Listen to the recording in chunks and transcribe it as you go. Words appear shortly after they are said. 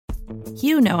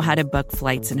You know how to book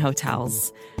flights and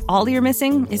hotels. All you're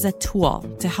missing is a tool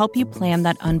to help you plan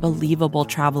that unbelievable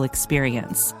travel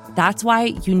experience. That's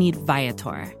why you need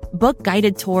Viator. Book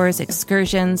guided tours,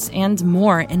 excursions, and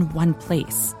more in one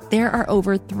place. There are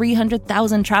over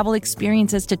 300,000 travel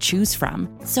experiences to choose from,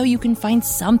 so you can find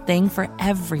something for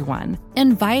everyone.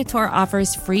 And Viator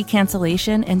offers free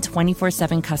cancellation and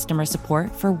 24/7 customer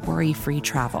support for worry-free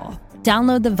travel.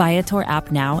 Download the Viator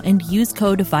app now and use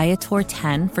code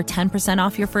Viator10 for 10%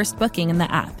 off your first booking in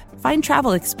the app. Find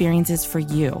travel experiences for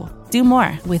you. Do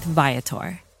more with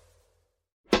Viator.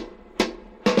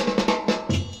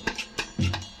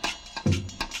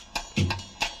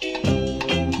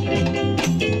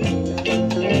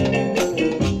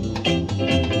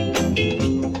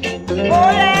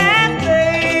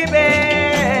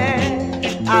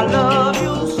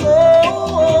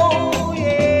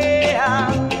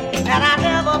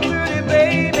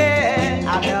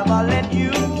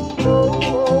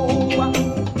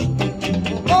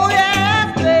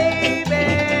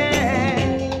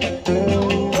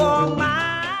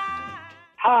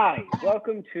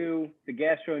 Welcome to the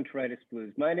Gastroenteritis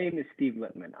Blues. My name is Steve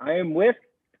Littman. I am with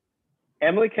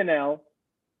Emily Cannell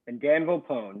and Dan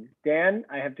Volpone. Dan,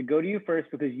 I have to go to you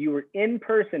first because you were in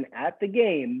person at the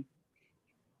game.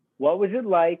 What was it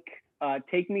like?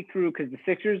 Take me through, because the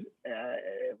Sixers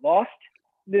lost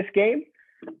this game.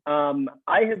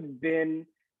 I have been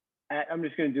at, I'm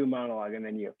just going to do a monologue and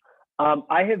then you.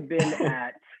 I have been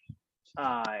at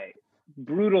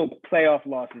brutal playoff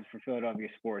losses for Philadelphia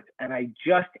sports, and I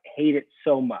just hate it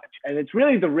so much. And it's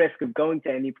really the risk of going to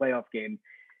any playoff game,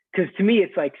 because to me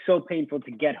it's like so painful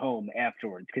to get home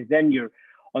afterwards, because then you're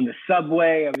on the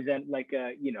subway. I was at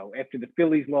after the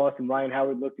Phillies lost and Ryan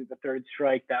Howard looked at the third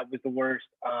strike, that was the worst.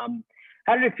 How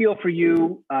did it feel for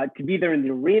you to be there in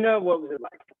the arena? What was it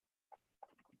like?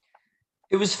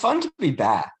 It was fun to be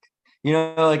back.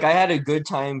 I had a good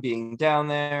time being down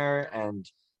there and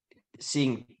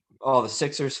seeing all the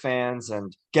Sixers fans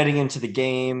and getting into the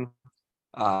game.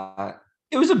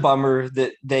 It was a bummer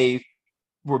that they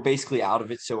were basically out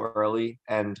of it so early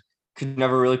and could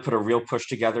never really put a real push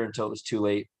together until it was too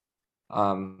late.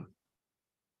 The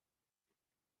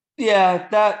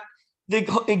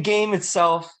game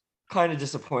itself kind of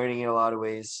disappointing in a lot of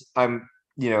ways. I'm,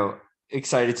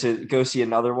 excited to go see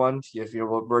another one. If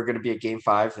we're going to be at Game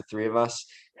 5, the three of us.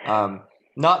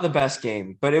 Not the best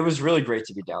game, but it was really great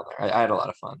to be down there. I had a lot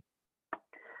of fun.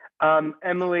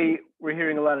 Emily, we're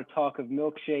hearing a lot of talk of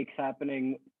milkshakes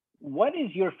happening. What is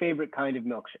your favorite kind of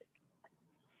milkshake?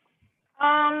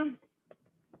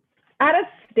 At a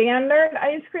standard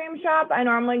ice cream shop, I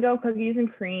normally go cookies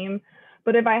and cream.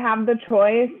 But if I have the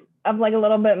choice of like a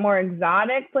little bit more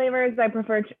exotic flavors, I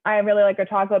really like a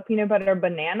chocolate peanut butter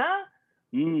banana.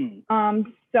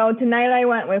 So tonight I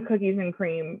went with cookies and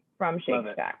cream from Shake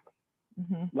Shack.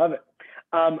 Mm-hmm. Love it.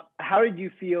 How did you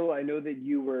feel? I know that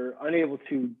you were unable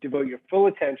to devote your full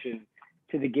attention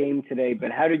to the game today,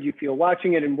 but how did you feel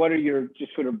watching it, and what are your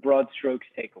just sort of broad strokes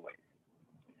takeaways?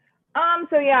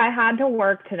 I had to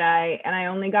work today, and I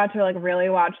only got to really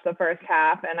watch the first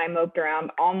half, and I moped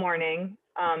around all morning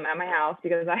at my house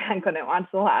because I couldn't watch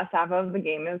the last half of the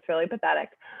game. It was really pathetic.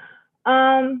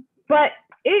 But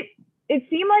it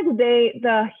seemed like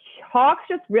the Hawks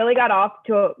just really got off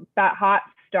to that hot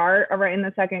start right in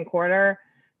the second quarter,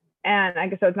 and I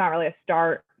guess so it's not really a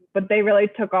start, but they really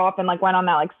took off and went on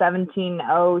that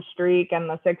 17-0 streak, and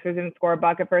the Sixers didn't score a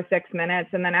bucket for 6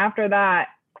 minutes, and then after that,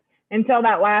 until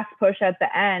that last push at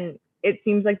the end, it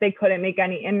seems like they couldn't make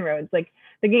any inroads. The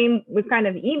game was kind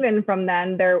of even from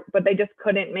then there, but they just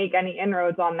couldn't make any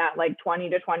inroads on that 20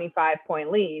 to 25 point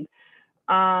lead.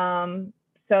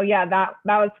 That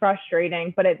was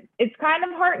frustrating, but it's kind of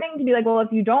heartening to be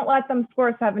if you don't let them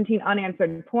score 17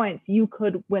 unanswered points, you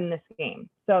could win this game.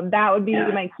 So that would be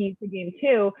my key to game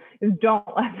 2, is don't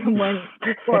let them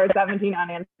score 17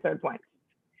 unanswered points.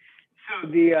 So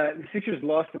the Sixers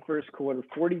lost the first quarter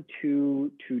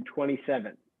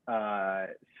 42-27.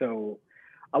 So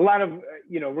a lot of,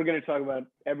 we're going to talk about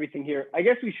everything here. I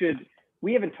guess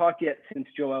we haven't talked yet since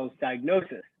Joel's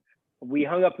diagnosis. We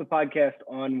hung up the podcast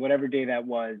on whatever day that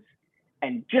was.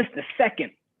 And just a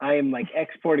second, I am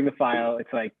exporting the file.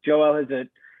 It's Joel has a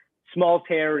small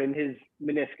tear in his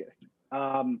meniscus.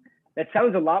 That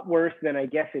sounds a lot worse than I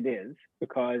guess it is,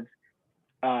 because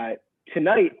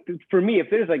tonight, for me,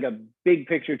 if there's a big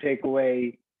picture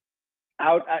takeaway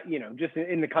out, just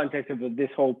in the context of this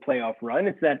whole playoff run,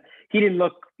 it's that he didn't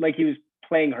look like he was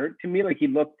playing hurt to me. He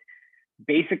looked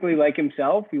basically like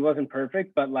himself. He wasn't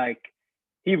perfect, but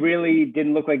he really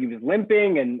didn't look like he was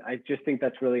limping. And I just think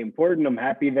that's really important. I'm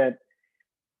happy that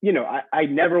I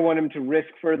never want him to risk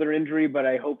further injury, but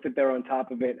I hope that they're on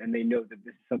top of it and they know that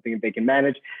this is something that they can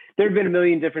manage. There have been a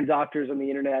million different doctors on the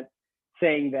internet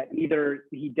saying that either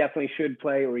he definitely should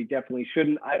play or he definitely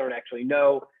shouldn't. I don't actually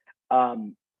know.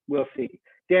 We'll see.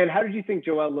 Dan, how did you think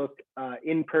Joel looked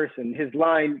in person? His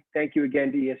line, thank you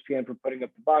again to ESPN for putting up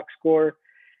the box score.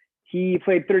 He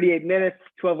played 38 minutes,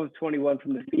 12 of 21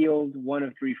 from the field, 1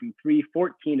 of 3 from 3,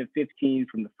 14 of 15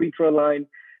 from the free throw line,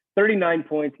 39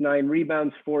 points, 9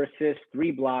 rebounds, 4 assists,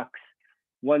 3 blocks,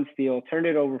 1 steal, turned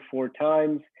it over 4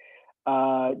 times.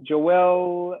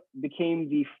 Joel became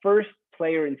the first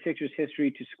player in Sixers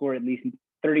history to score at least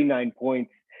 39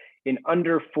 points in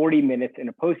under 40 minutes in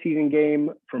a postseason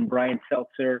game from Brian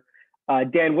Seltzer.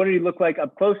 Dan, what did he look like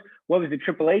up close? What was the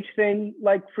Triple H thing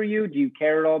like for you? Do you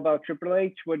care at all about Triple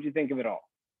H? What did you think of it all?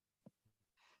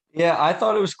 Yeah, I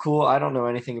thought it was cool. I don't know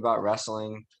anything about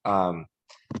wrestling,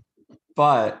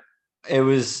 but it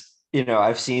was,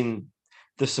 I've seen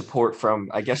the support from,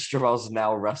 I guess, Joel's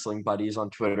now wrestling buddies on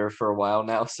Twitter for a while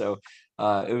now. So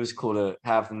it was cool to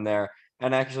have them there.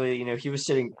 And actually, he was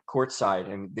sitting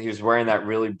courtside and he was wearing that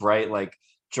really bright, like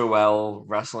Joel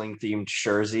wrestling themed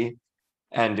jersey.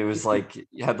 And it was like,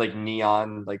 it had like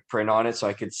neon like print on it. So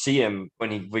I could see him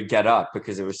when he would get up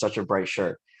because it was such a bright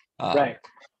shirt. Right.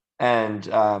 And,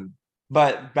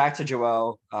 but back to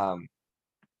Joel,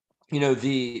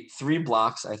 the 3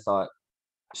 blocks I thought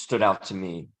stood out to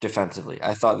me defensively.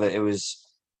 I thought that it was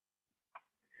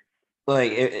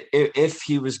like, if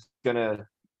he was going to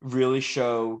really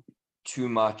show too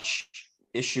much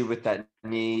issue with that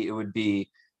knee, it would be,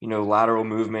 lateral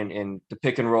movement in the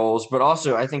pick and rolls. But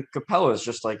also, I think Capella is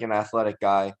just like an athletic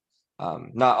guy.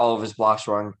 Not all of his blocks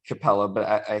were on Capella,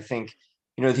 but I think,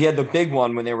 he had the big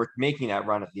one when they were making that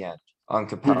run at the end on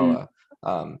Capella.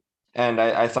 Mm-hmm. And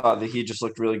I thought that he just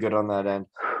looked really good on that end.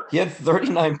 He had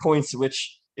 39 points,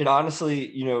 which it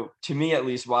honestly, to me at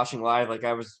least watching live, like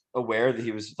I was aware that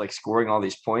he was like scoring all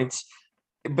these points,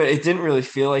 but it didn't really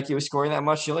feel like he was scoring that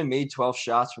much. He only made 12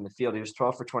 shots from the field. He was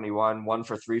 12 for 21, 1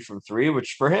 for 3 from 3,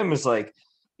 which for him is like,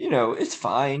 it's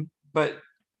fine, but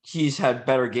he's had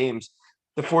better games.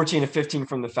 The 14 to 15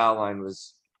 from the foul line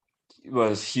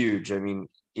was huge. I mean,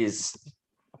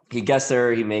 he gets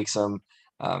there, he makes them.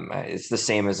 It's the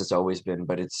same as it's always been,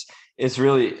 but it's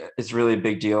really a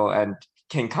big deal and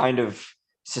can kind of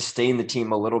sustain the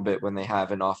team a little bit when they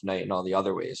have an off night in all the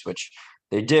other ways, which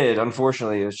they did.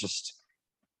 Unfortunately,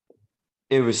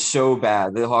 it was so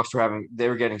bad. The Hawks they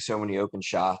were getting so many open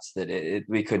shots that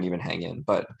we couldn't even hang in.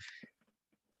 But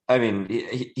I mean,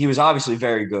 he was obviously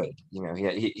very good.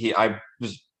 I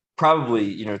was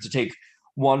probably, to take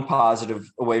one positive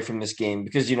away from this game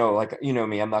because,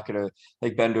 me, I'm not going to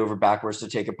like bend over backwards to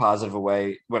take a positive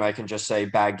away when I can just say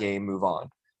bad game, move on.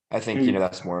 I think,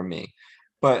 that's more me.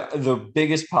 But the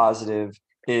biggest positive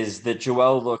is that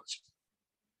Joel looked,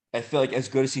 I feel like, as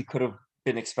good as he could have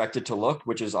been expected to look,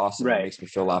 which is awesome. Right. It makes me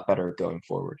feel a lot better going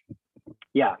forward.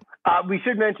 Yeah. We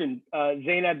should mention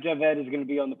Zainab Javed is going to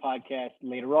be on the podcast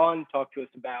later on, talk to us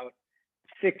about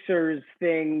Sixers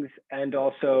things, and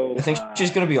also I think she's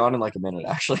going to be on in like a minute,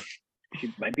 actually.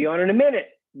 She might be on in a minute.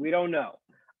 We don't know.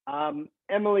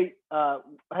 Emily, how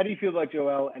do you feel about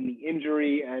Joel and the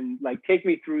injury, and like take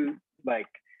me through like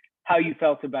how you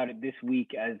felt about it this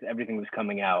week as everything was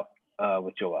coming out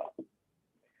with Joel?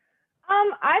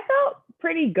 I felt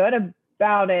pretty good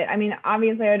about it. I mean,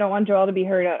 obviously I don't want Joel to be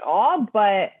hurt at all,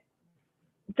 but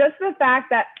just the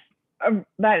fact that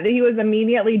he was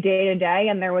immediately day to day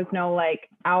and there was no like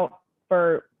out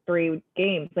for 3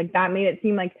 games, like that made it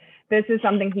seem like this is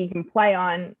something he can play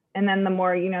on. And then the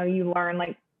more, you learn,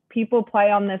 like people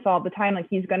play on this all the time. Like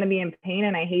he's going to be in pain,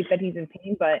 and I hate that he's in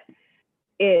pain, but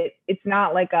it's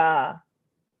not like a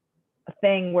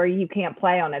thing where you can't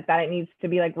play on it, that it needs to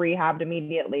be like rehabbed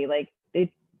immediately. Like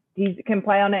he can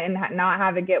play on it and not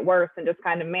have it get worse and just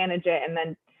kind of manage it and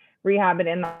then rehab it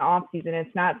in the off season.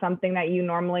 It's not something that you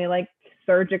normally like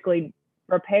surgically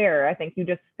repair. I think you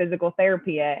just physical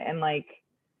therapy it and like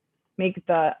make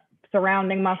the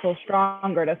surrounding muscle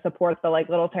stronger to support the like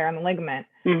little tear in the ligament.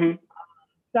 Mm-hmm.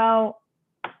 So,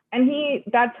 and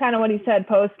that's kind of what he said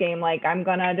post game. Like, I'm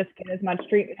going to just get as much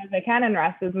treatment as I can and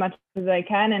rest as much as I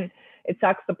can. And it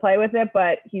sucks to play with it,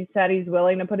 but he said he's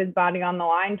willing to put his body on the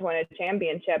line to win a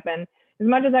championship. And as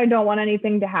much as I don't want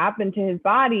anything to happen to his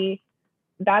body,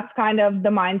 that's kind of the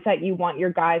mindset you want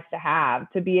your guys to have,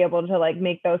 to be able to like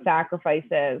make those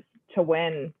sacrifices to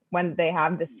win when they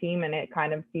have this team, and it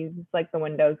kind of seems like the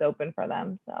window's open for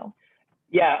them. So,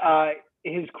 yeah,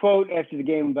 his quote after the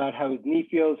game about how his knee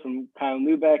feels from Kyle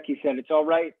Neubeck, he said, "It's all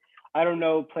right. I don't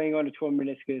know. Playing on a torn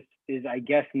meniscus is, I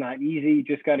guess, not easy.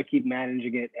 Just got to keep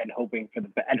managing it and hope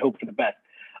for the best."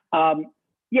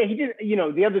 Yeah, he did. You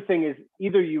know, the other thing is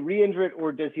either you re-injure it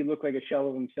or does he look like a shell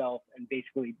of himself and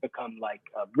basically become like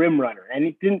a rim runner? And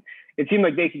it didn't. It seemed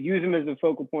like they could use him as a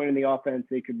focal point in the offense.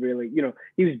 They could really, you know,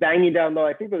 he was banging down low.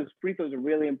 I think those free throws are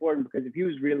really important because if he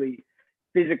was really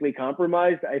physically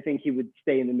compromised, I think he would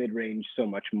stay in the mid range so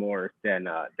much more than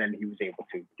he was able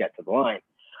to get to the line.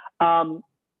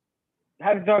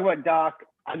 Have to talk about Doc.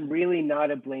 I'm really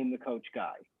not a blame the coach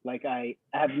guy. Like I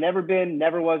have never been,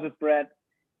 never was with Brett.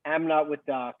 I'm not with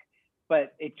Doc,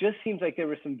 but it just seems like there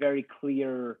were some very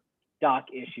clear Doc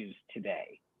issues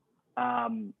today.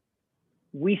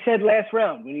 We said last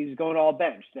round when he was going all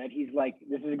bench that he's like,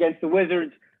 this is against the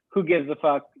Wizards. Who gives a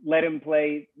fuck? Let him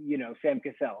play, you know, Sam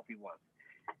Cassell if he wants.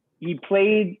 He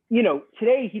played, you know,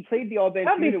 today he played the all bench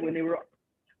unit when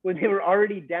they were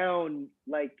already down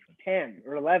like 10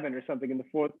 or 11 or something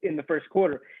in the first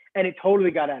quarter, and it totally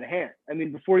got out of hand. I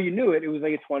mean, before you knew it, it was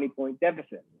like a 20-point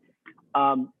deficit.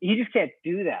 He just can't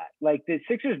do that. Like the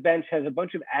Sixers bench has a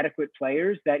bunch of adequate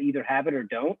players that either have it or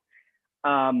don't,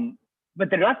 but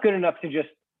they're not good enough to just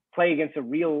play against a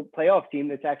real playoff team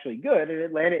that's actually good. And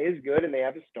Atlanta is good, and they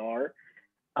have a star.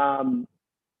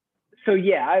 So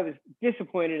yeah, I was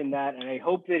disappointed in that, and I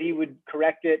hope that he would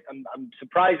correct it. I'm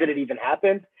surprised that it even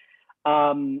happened.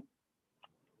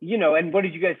 You know, and what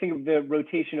did you guys think of the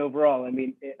rotation overall? I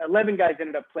mean, 11 guys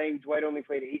ended up playing. Dwight only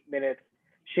played 8 minutes.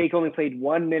 Shake only played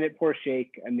 1 minute. Poor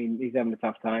Shake. I mean, he's having a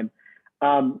tough time.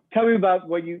 Tell me about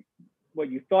what you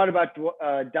thought about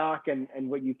Doc and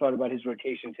what you thought about his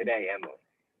rotation today, Emily.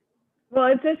 Well,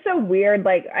 it's just so weird.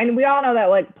 Like, and we all know that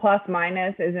like plus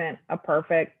minus isn't a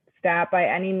perfect stat by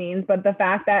any means, but the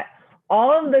fact that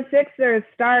all of the Sixers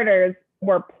starters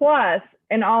were plus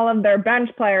and all of their bench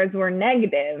players were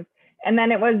negative, and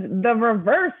then it was the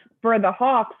reverse for the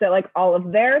Hawks that like all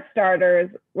of their starters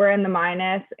were in the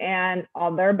minus and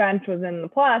all their bench was in the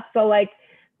plus. So like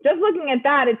just looking at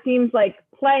that, it seems like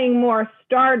playing more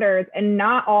starters and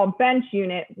not all bench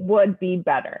unit would be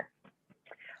better.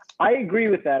 I agree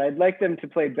with that. I'd like them to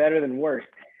play better than worse.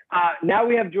 Now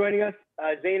we have joining us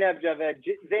Zainab Javed.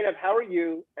 Zainab, how are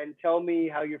you? And tell me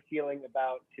how you're feeling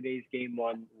about today's Game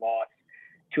 1 loss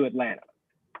to Atlanta.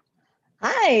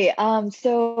 Hi.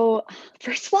 So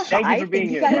first of all, thank you for being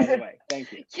here, by the way.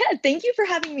 Thank you. Yeah, thank you for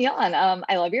having me on.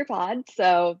 I love your pod.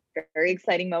 So very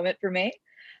exciting moment for me.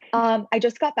 I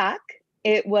just got back.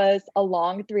 It was a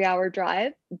long 3-hour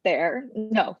drive there.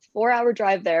 No, 4-hour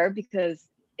drive there because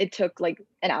it took like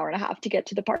an hour and a half to get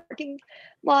to the parking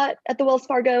lot at the Wells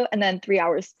Fargo and then 3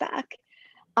 hours back.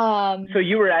 So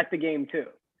you were at the game too?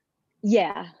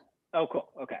 Yeah. Oh, cool.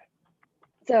 Okay.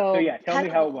 So yeah, tell me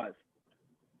how it was.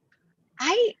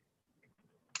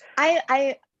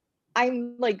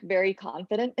 I'm like very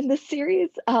confident in this series.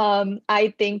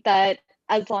 I think that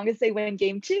as long as they win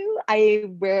game 2,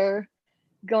 we're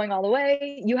going all the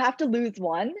way. You have to lose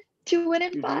 1 to win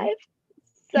in 5.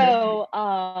 So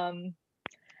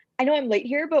I know I'm late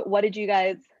here, but how did you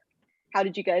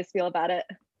guys feel about it?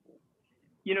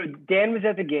 You know, Dan was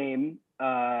at the game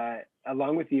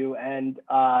along with you, and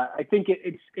I think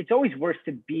it's always worse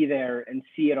to be there and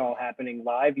see it all happening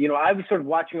live. You know, I was sort of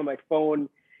watching on my phone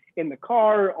in the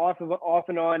car, off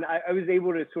and on. I was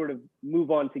able to sort of move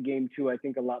on to game 2, I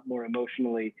think, a lot more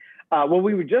emotionally. What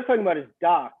we were just talking about is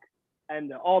Doc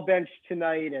and the all bench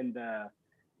tonight and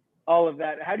all of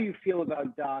that. How do you feel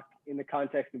about Doc in the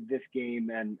context of this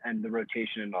game and the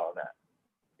rotation and all of that?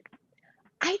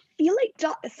 I feel like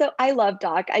Doc, so I love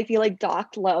Doc. I feel like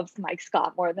Doc loves Mike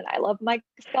Scott more than I love Mike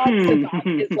Scott. So Doc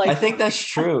is like, I think that's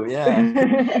true.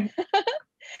 Yeah.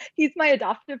 He's my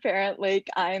adoptive parent. Like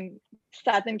I'm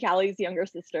Seth and Callie's younger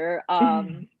sister.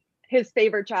 His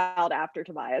favorite child after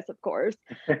Tobias, of course.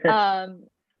 But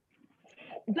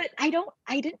I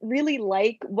didn't really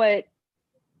like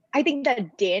I think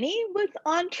that Danny was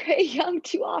on Trae Young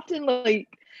too often. Like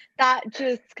that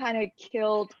just kind of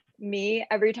killed me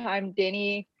every time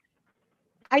Danny.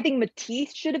 I think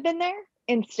Matisse should have been there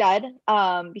instead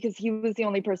because he was the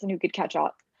only person who could catch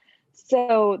up.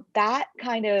 So that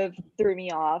kind of threw me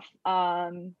off.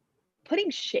 Putting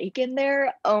Shake in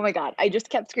there, oh my God, I just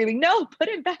kept screaming, no, put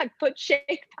him back, put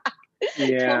Shake back.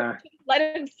 Yeah. Don't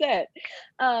let him sit.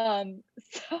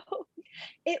 So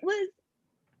it was,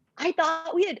 I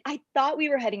thought we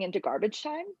were heading into garbage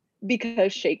time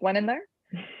because Shake went in there.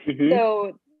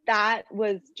 So that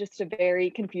was just a very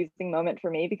confusing moment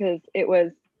for me because it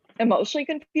was emotionally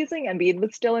confusing. Embiid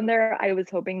was still in there. I was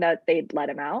hoping that they'd let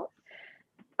him out.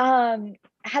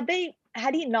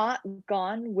 Had he not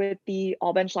gone with the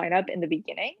all bench lineup in the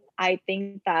beginning, I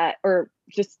think that, or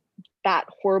just that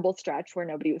horrible stretch where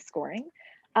nobody was scoring,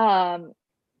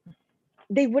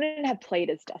 they wouldn't have played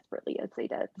as desperately as they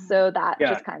did. So that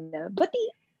just kind of, but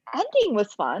the ending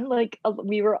was fun. Like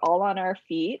we were all on our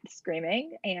feet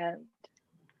screaming, and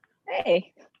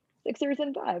hey, Sixers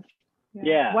in 5.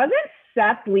 Yeah. Wasn't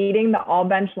Seth leading the all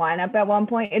bench lineup at one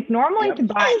point? It's normally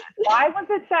Tobias. Why was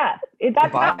it Seth?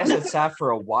 Tobias had sat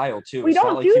for a while too. We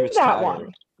don't do that tired.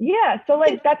 One. Yeah, so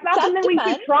like that's not something we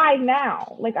should try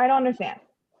now. Like I don't understand.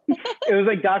 It was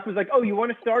like Doc was like, "Oh, you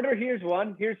want a starter? Here's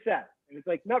one. Here's Seth." And it's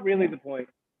like not really the point.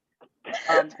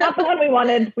 Not the one we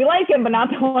wanted. We like him, but not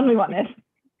the one we wanted.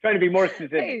 Trying to be more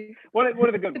specific. Hey, what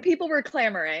are the good ones? The people were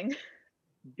clamoring.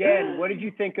 Dan, what did you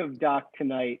think of Doc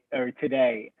tonight or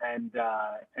today, and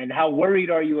how worried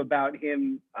are you about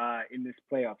him in this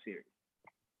playoff series?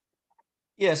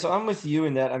 Yeah, so I'm with you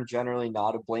in that I'm generally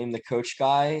not a blame the coach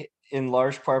guy, in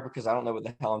large part because I don't know what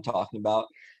the hell I'm talking about.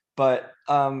 But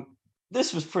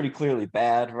this was pretty clearly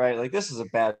bad, right? Like this is a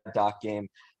bad Doc game.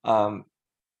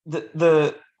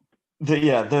 The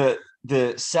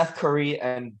Seth Curry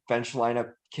and bench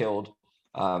lineup killed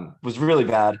was really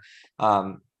bad.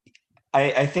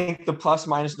 I think the plus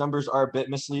minus numbers are a bit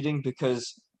misleading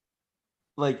because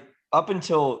like up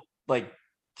until like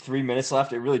 3 minutes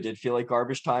left, it really did feel like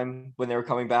garbage time when they were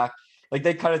coming back. Like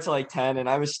they cut it to like 10 and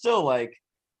I was still like,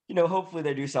 hopefully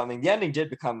they do something. The ending did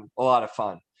become a lot of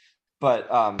fun. But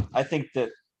I think that,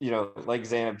 like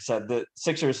Zainab said, the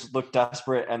Sixers looked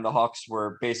desperate and the Hawks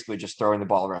were basically just throwing the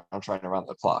ball around, trying to run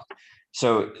the clock.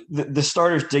 So the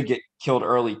starters did get killed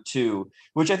early too,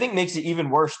 which I think makes it even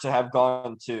worse to have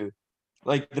gone to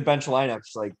like the bench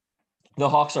lineups. Like the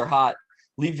Hawks are hot,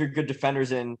 leave your good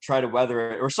defenders in, try to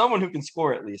weather it, or someone who can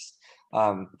score at least.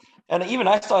 And even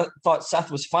I thought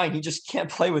Seth was fine. He just can't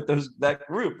play with that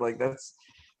group. Like that's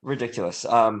ridiculous.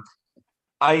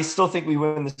 I still think we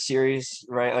win the series,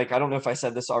 right? Like I don't know if I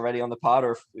said this already on the pod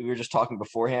or if we were just talking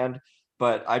beforehand,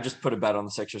 but I just put a bet on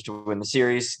the Sixers to win the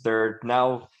series. They're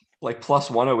now like plus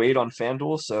 108 on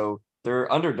FanDuel, so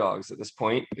they're underdogs at this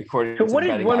point, according to what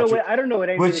is 108? I don't know what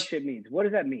any of this shit means. What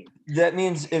does that mean? That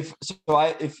means if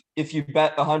you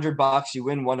bet $100, you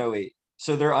win 108.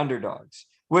 So they're underdogs,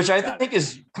 which I think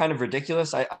is kind of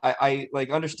ridiculous. I like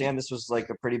understand this was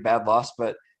like a pretty bad loss,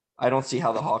 but I don't see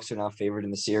how the Hawks are now favored in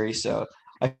the series. So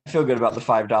I feel good about the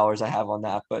 $5 I have on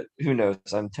that, but who knows?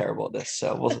 I'm terrible at this,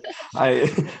 so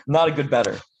not a good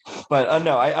bettor. But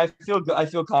no, I feel good. I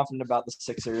feel confident about the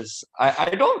Sixers.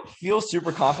 I don't feel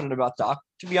super confident about Doc,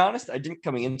 to be honest. I didn't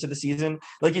coming into the season.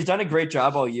 Like he's done a great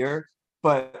job all year,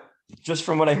 but just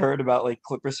from what I heard about like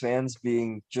Clippers fans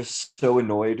being just so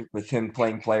annoyed with him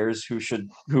playing players who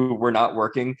were not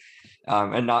working,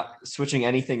 and not switching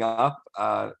anything up.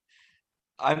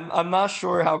 I'm not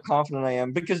sure how confident I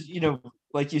am because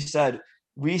like you said,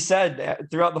 we said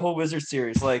throughout the whole Wizards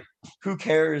series, like, who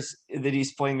cares that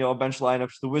he's playing the all bench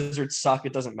lineups? The Wizards suck.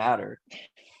 It doesn't matter.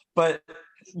 But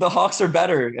the Hawks are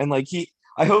better. And like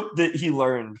I hope that he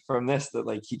learned from this that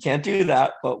like he can't do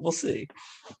that, but we'll see.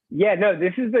 Yeah, no,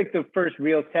 this is like the first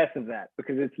real test of that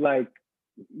because it's like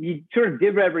he sort of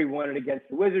did whatever he wanted against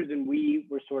the Wizards and we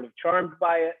were sort of charmed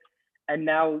by it. And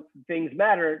now things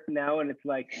matter now. And it's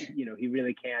like, he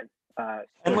really can't.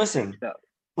 And listen,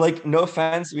 like, no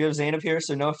offense, we have Zainab here,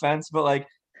 so no offense, but like,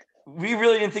 we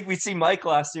really didn't think we'd see Mike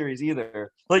last series either.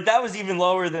 Like, that was even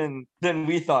lower than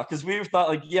we thought, because we thought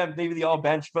like, yeah, maybe the all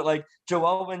bench, but like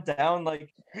Joel went down. Like,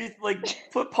 we like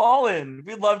put Paul in.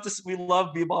 We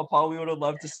love B-ball Paul. We would have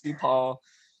loved to see Paul.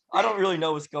 I don't really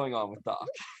know what's going on with Doc.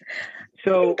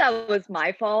 So I think that was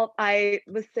my fault. I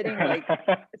was sitting like,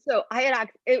 so I had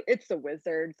it's the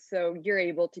Wizards, so you're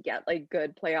able to get like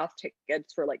good playoff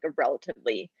tickets for like a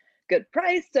relatively good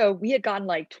price. So we had gotten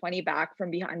like 20 back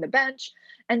from behind the bench.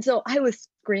 And so I was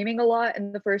screaming a lot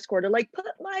in the first quarter, like, put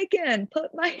Mike in.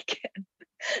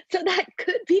 So that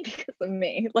could be because of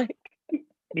me. Like,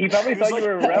 he probably thought you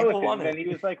were a relative and he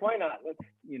was like, why not? Let's,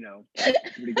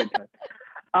 pretty good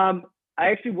time. I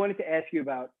actually wanted to ask you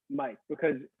about Mike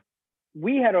because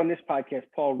we had on this podcast,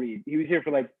 Paul Reed. He was here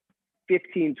for like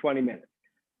 15, 20 minutes.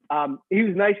 He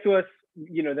was nice to us.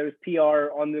 There was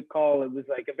PR on the call. It was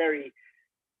like a very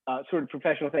sort of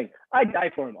professional thing. I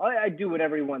die for him. I do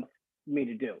whatever he wants me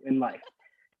to do in life.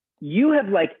 You have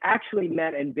like actually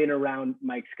met and been around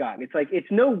Mike Scott. And it's like, it's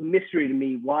no mystery to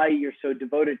me why you're so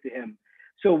devoted to him.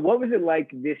 So what was it like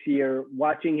this year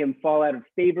watching him fall out of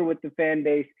favor with the fan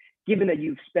base, given that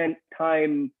you've spent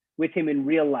time with him in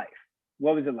real life?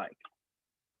 What was it like?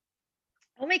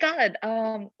 Oh my God.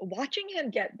 Watching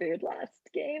him get booed last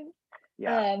game.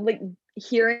 Yeah. Like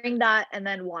hearing that and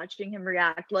then watching him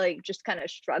react, like just kind of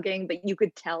shrugging, but you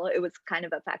could tell it was kind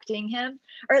of affecting him,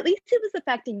 or at least it was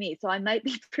affecting me. So I might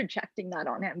be projecting that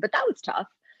on him, but that was tough.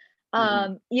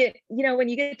 When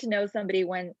you get to know somebody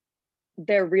when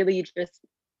they're really just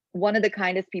one of the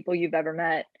kindest people you've ever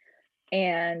met.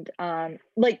 And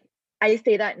like I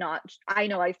say that I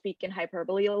know I speak in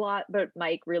hyperbole a lot, but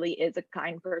Mike really is a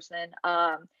kind person.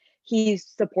 He's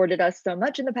supported us so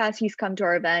much in the past. He's come to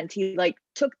our event. He like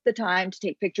took the time to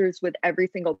take pictures with every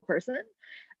single person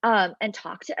and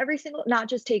talk to every single, not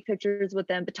just take pictures with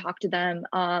them, but talk to them.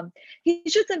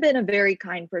 He's just been a very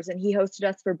kind person. He hosted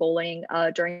us for bowling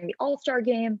during the All-Star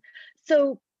game.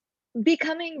 So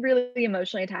becoming really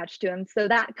emotionally attached to him. So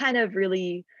that kind of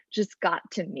really just got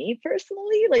to me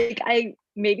personally. Like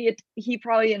he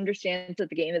probably understands that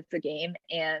the game is the game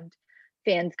and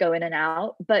fans go in and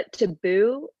out, but to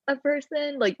boo a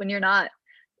person, like when you're not,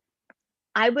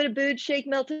 I would have booed Shake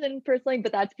Milton personally,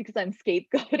 but that's because I'm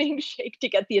scapegoating Shake to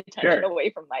get the attention away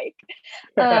from Mike.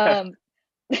 But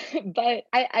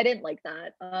I didn't like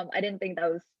that. I didn't think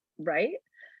that was right.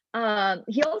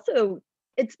 He also,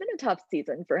 it's been a tough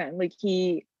season for him. Like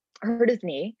he hurt his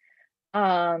knee.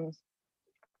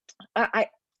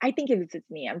 I think it was his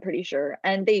knee, I'm pretty sure.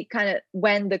 And they kind of,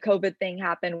 when the COVID thing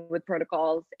happened with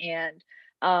protocols and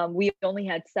we only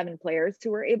had 7 players who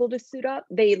were able to suit up,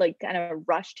 they like kind of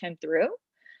rushed him through.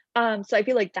 So I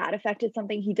feel like that affected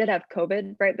something. He did have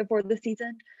COVID right before the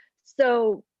season.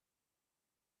 So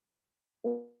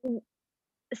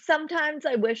sometimes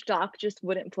I wish Doc just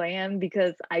wouldn't play him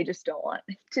because I just don't want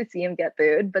to see him get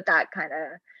booed. But that kind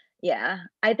of,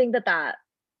 I think that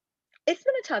it's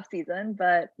been a tough season,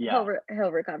 but he'll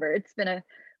recover.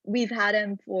 We've had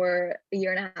him for a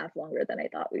year and a half longer than I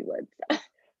thought we would. So.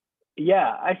 Yeah,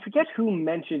 I forget who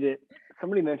mentioned it.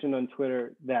 Somebody mentioned on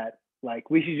Twitter that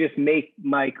like we should just make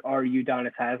Mike our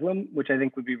Udonis Haslem, which I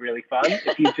think would be really fun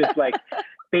if he's just like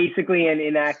basically an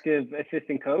inactive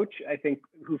assistant coach. I think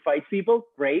who fights people,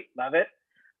 great, love it.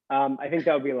 I think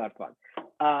that would be a lot of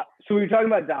fun. So we were talking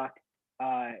about Doc.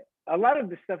 A lot of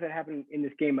the stuff that happened in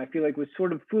this game, I feel like was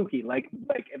sort of fluky. Like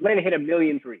Atlanta hit 1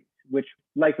 million threes, which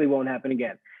likely won't happen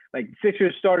again. Like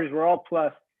Sixers starters were all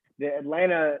plus, the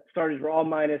Atlanta starters were all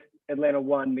minus. Atlanta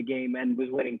won the game and was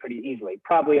winning pretty easily.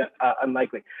 Probably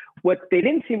unlikely. What they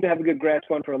didn't seem to have a good grasp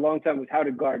on for a long time was how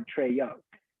to guard Trae Young.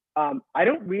 I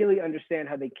don't really understand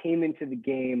how they came into the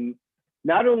game,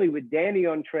 not only with Danny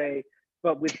on Trae,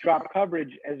 but with drop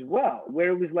coverage as well, where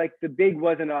it was like the big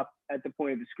wasn't up at the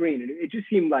point of the screen. And it just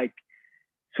seemed like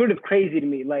sort of crazy to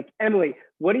me. Like, Emily,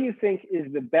 what do you think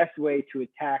is the best way to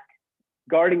attack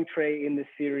guarding Trae in this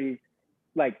series?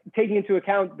 Like taking into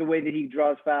account the way that he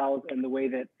draws fouls and the way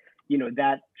that,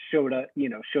 that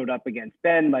showed up against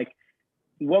Ben. Like,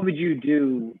 what would you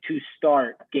do to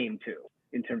start game 2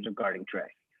 in terms of guarding Trae?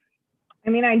 I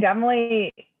mean, I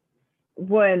definitely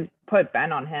would put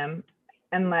Ben on him.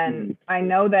 And then I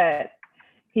know that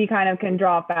he kind of can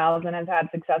draw fouls and has had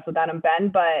success with that in Ben,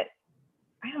 but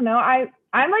I don't know. I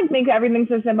like make everything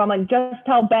so simple. I'm like, just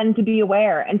tell Ben to be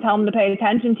aware and tell him to pay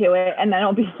attention to it, and then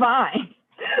it'll be fine.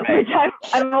 Which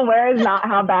I'm aware is not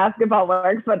how basketball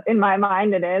works, but in my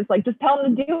mind it is. Like, just tell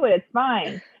him to do it. It's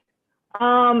fine.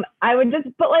 I would just,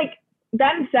 but like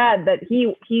Ben said that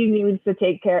he needs to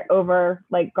take care over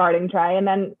like guarding Trae, and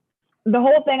then the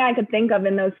whole thing I could think of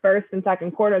in those first and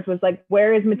second quarters was like,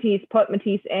 where is Matisse? Put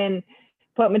Matisse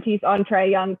on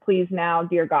Trae Young, please now,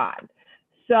 dear God.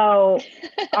 So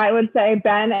I would say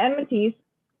Ben and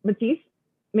Matisse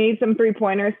made some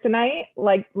 3-pointers tonight.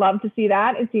 Like, love to see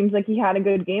that. It seems like he had a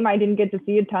good game. I didn't get to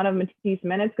see a ton of Matisse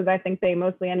minutes because I think they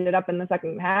mostly ended up in the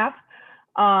second half.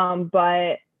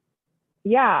 But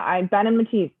yeah, Ben and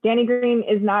Matisse. Danny Green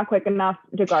is not quick enough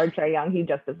to guard Trae Young. He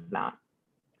just is not.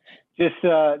 Just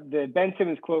the Ben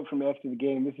Simmons quote from after the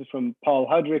game. This is from Paul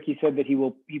Hudrick. He said that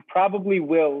he probably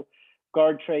will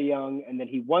guard Trae Young, and that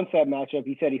he wants that matchup.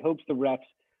 He said he hopes the refs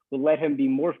will let him be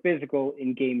more physical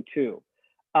in game 2.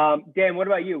 Dan, what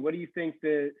about you? What do you think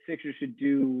the Sixers should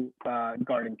do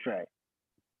guarding Trae?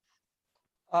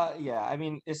 Yeah, I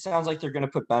mean, it sounds like they're going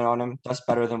to put Ben on him. That's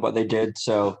better than what they did.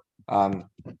 So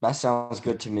that sounds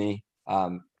good to me.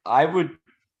 I would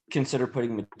consider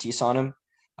putting Matisse on him.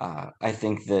 I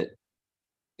think that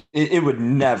it would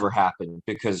never happen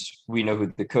because we know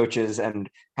who the coach is and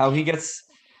how he gets,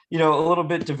 a little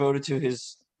bit devoted to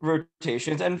his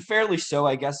rotations, and fairly so,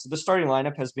 I guess. The starting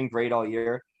lineup has been great all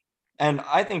year. And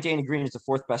I think Danny Green is the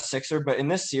 4th best Sixer, but in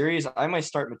this series, I might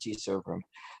start Matisse over him.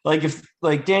 Like, if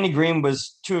Danny Green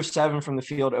was 2 of 7 from the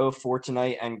field, 0 of 4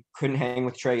 tonight, and couldn't hang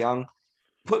with Trae Young,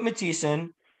 put Matisse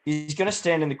in. He's going to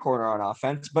stand in the corner on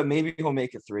offense, but maybe he'll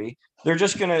make a 3. They're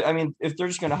just going to, if they're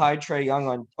just going to hide Trae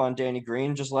Young on Danny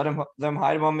Green, just let them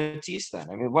hide him on Matisse then.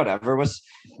 I mean, whatever. What's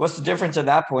the difference at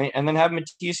that point? And then have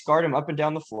Matisse guard him up and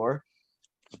down the floor.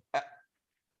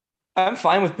 I'm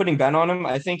fine with putting Ben on him.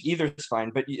 I think either is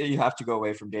fine, but you have to go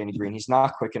away from Danny Green. He's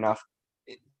not quick enough.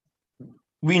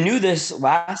 We knew this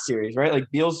last series, right?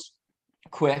 Like Beal's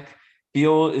quick.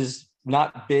 Beal is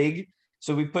not big.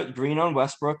 So we put Green on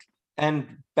Westbrook,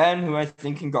 and Ben, who I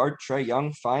think can guard Trae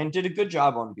Young fine, did a good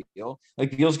job on Beal.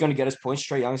 Like Beal's going to get his points.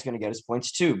 Trae Young's going to get his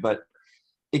points too, but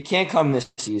it can't come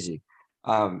this easy.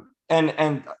 And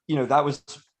that was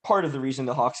part of the reason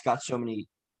the Hawks got so many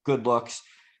good looks.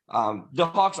 The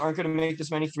Hawks aren't going to make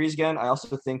this many threes again. I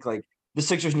also think like the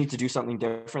Sixers need to do something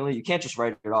differently. You can't just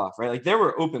write it off, right? Like there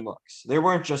were open looks. They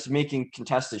weren't just making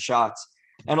contested shots.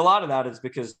 And a lot of that is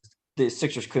because the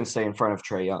Sixers couldn't stay in front of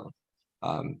Trae Young.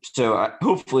 So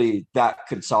hopefully that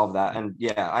could solve that. And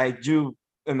yeah, I do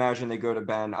imagine they go to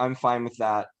Ben. I'm fine with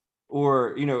that.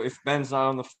 Or, if Ben's not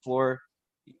on the floor,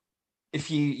 if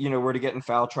he, were to get in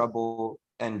foul trouble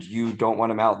and you don't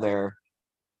want him out there,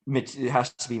 it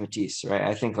has to be Matisse, right?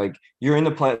 I think like you're in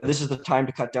the play. This is the time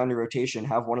to cut down your rotation.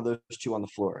 Have one of those two on the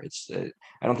floor. I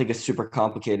don't think it's super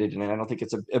complicated, and I don't think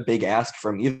it's a big ask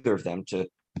from either of them to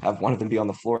have one of them be on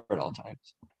the floor at all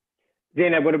times.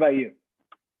 Zainab, what about you?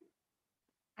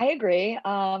 I agree.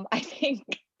 I think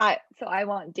I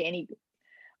want Danny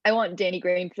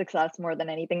Green's success more than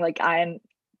anything. Like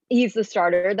he's the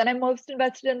starter that I'm most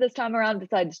invested in this time around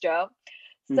besides Joe.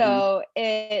 So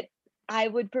I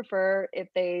would prefer if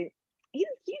he's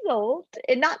old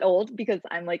and not old because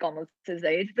I'm like almost his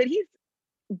age, but he's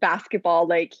basketball.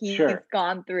 Like he's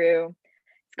gone through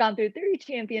 3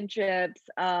 championships,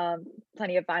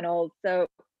 plenty of finals. So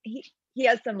he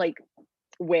has some like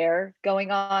wear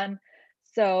going on.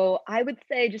 So I would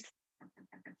say just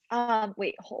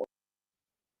wait, hold.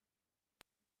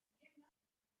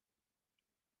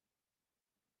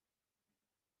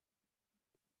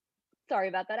 Sorry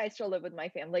about that. I still live with my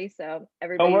family, so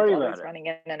everybody's always running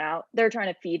in and out. They're trying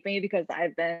to feed me because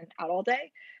I've been out all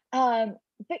day.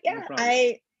 But yeah,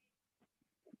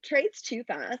 Trade's too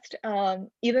fast.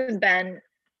 Even Ben,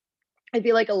 I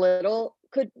feel like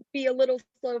could be a little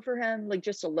slow for him, like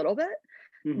just a little bit.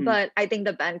 But I think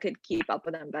that Ben could keep up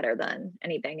with him better than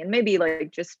anything, and maybe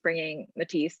like just bringing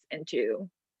Matisse into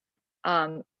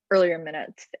earlier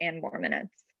minutes and more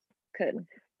minutes could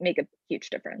make a huge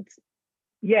difference.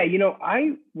 Yeah,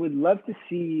 I would love to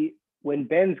see when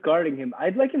Ben's guarding him,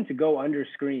 I'd like him to go under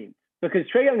screens because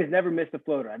Trae Young has never missed a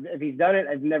floater. If he's done it,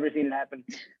 I've never seen it happen.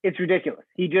 It's ridiculous.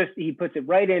 He puts it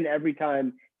right in every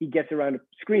time he gets around a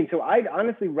screen. So I'd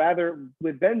honestly rather,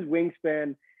 with Ben's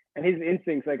wingspan and his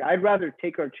instincts, like I'd rather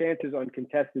take our chances on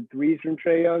contested threes from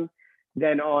Trae Young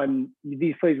than on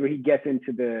these plays where he gets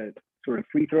into the sort of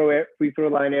free throw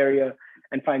line area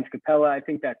and finds Capella. I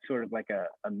think that's sort of like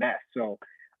a mess. So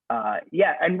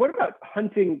yeah, and what about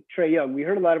hunting Trae Young? We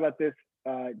heard a lot about this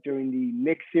during the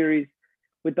Knicks series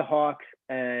with the Hawks,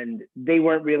 and they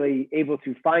weren't really able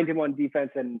to find him on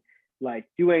defense and like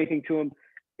do anything to him.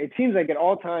 It seems like at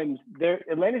all times,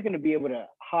 Atlanta's going to be able to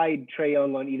hide Trae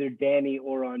Young on either Danny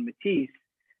or on Matisse.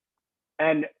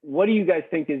 And what do you guys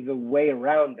think is the way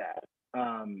around that?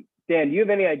 Dan, do you have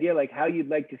any idea like how you'd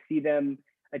like to see them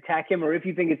attack him, or if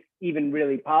you think it's even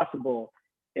really possible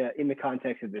in the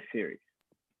context of this series?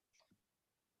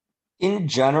 In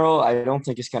general, I don't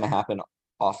think it's going to happen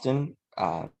often.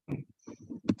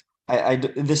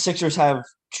 The Sixers have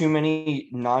too many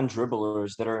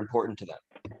non-dribblers that are important to them.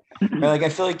 Like I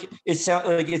feel like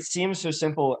it seems so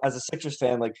simple as a Sixers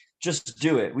fan. Like just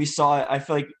do it. We saw it. I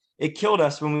feel like it killed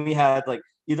us when we had like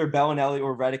either Bellinelli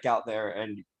or Redick out there,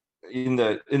 and in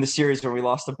the series when we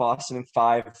lost to Boston in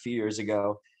 5 a few years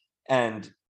ago,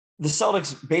 and the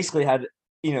Celtics basically had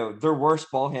their worst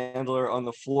ball handler on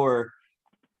the floor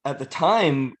at the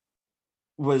time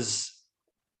was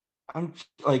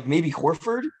like maybe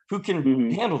Horford, who can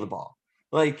handle the ball.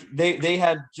 Like they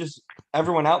had just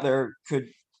everyone out there could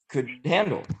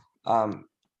handle.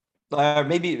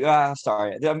 Maybe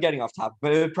sorry, I'm getting off topic,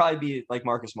 but it would probably be like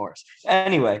Marcus Morris.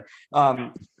 Anyway,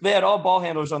 they had all ball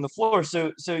handlers on the floor,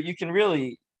 so you can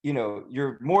really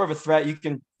you're more of a threat. You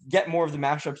can get more of the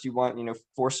matchups you want.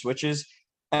 Force switches,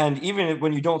 and even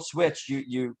when you don't switch,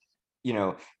 you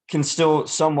can still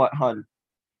somewhat hunt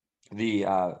the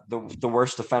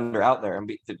worst defender out there, and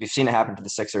we've seen it happen to the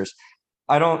Sixers.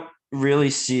 I don't really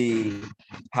see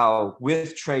how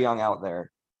with Trae Young out there,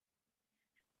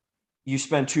 you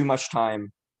spend too much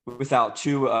time without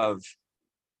two of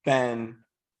Ben,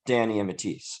 Danny, and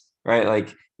Matisse, right?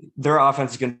 Like their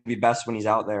offense is going to be best when he's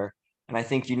out there, and I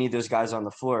think you need those guys on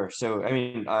the floor. So I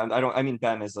mean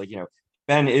Ben is like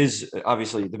Ben is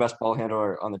obviously the best ball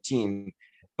handler on the team,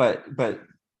 but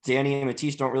Danny and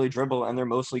Matisse don't really dribble, and they're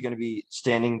mostly going to be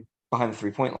standing behind the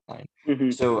 3-point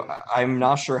line. So I'm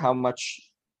not sure how much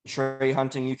Trey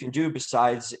Hunting you can do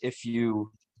besides if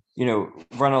you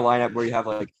run a lineup where you have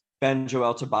like Ben,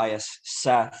 Joel, Tobias,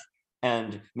 Seth,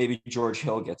 and maybe George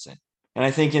Hill gets in. And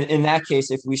I think in that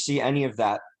case, if we see any of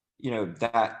that,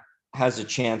 that has a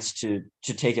chance to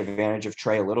take advantage of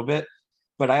Trey a little bit.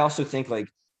 But I also think like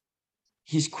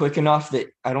he's quick enough that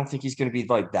I don't think he's going to be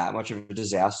like that much of a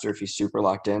disaster if he's super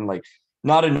locked in. Like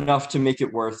not enough to make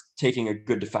it worth taking a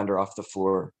good defender off the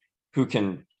floor who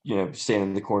can, stand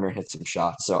in the corner and hit some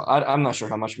shots. So I'm not sure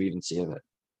how much we even see of it.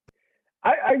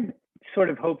 I sort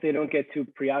of hope they don't get too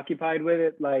preoccupied with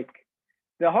it. Like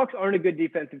the Hawks aren't a good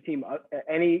defensive team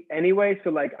anyway. So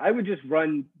like I would just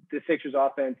run the Sixers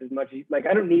offense as much as like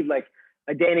I don't need like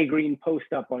a Danny Green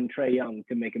post up on Trae Young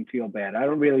to make him feel bad. I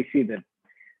don't really see the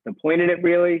point in it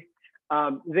really.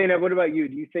 Zainab, what about you?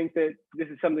 Do you think that this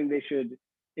is something they should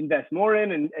invest more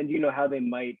in, and do you know how they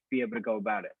might be able to go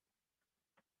about it?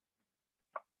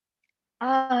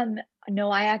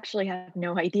 No, I actually have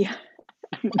no idea.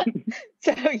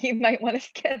 So you might want to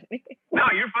skip me. No,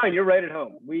 you're fine. You're right at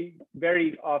home. We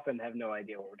very often have no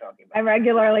idea what we're talking about. I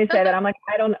regularly say that. I'm like,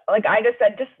 I don't like. I just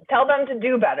said, just tell them to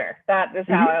do better. That is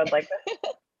how I would like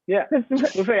to. Yeah,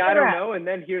 we'll say I don't know, and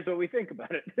then here's what we think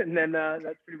about it, and then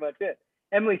that's pretty much it.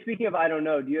 Emily, speaking of I don't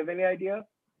know, do you have any idea?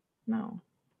 No.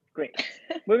 Great.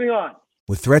 Moving on.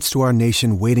 With threats to our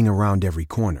nation waiting around every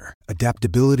corner,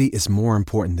 adaptability is more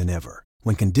important than ever.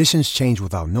 When conditions change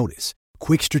without notice,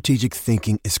 quick strategic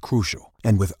thinking is crucial.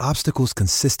 And with obstacles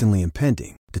consistently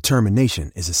impending,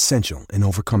 determination is essential in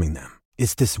overcoming them.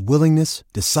 It's this willingness,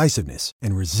 decisiveness,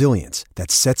 and resilience that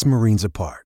sets Marines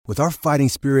apart. With our fighting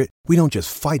spirit, we don't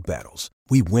just fight battles,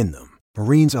 we win them.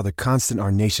 Marines are the constant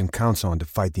our nation counts on to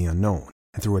fight the unknown.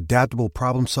 And through adaptable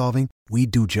problem solving, we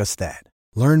do just that.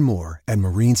 Learn more at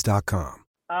marines.com.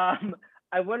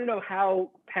 I want to know how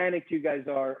panicked you guys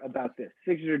are about this.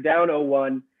 Sixers are down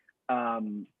 0-1,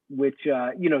 which,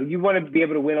 you want to be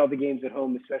able to win all the games at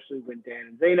home, especially when Dan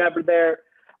and Zainab are there.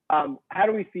 How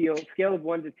do we feel? Scale of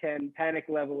 1 to 10, panic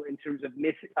level in terms of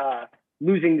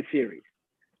losing the series.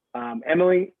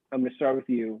 Emily, I'm going to start with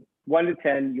you. 1 to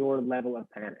 10, your level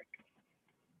of panic.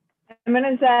 I'm going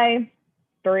to say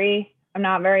 3. I'm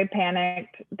not very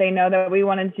panicked. They know that we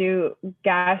wanted to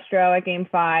Gastro at game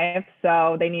 5,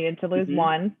 so they needed to lose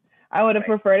 1. I would have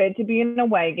preferred it to be an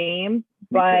away game,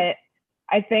 but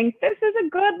I think this is a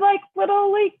good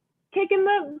little kick in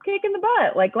the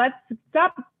butt. Like, let's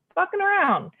stop fucking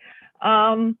around.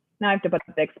 Now I have to put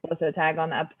the explicit tag on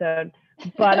the episode,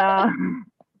 but I'm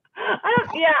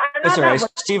That's not all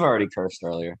right. Steve already cursed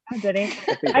earlier. Did he?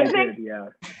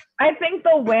 I think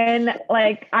they'll win.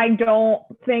 Like, I don't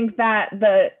think that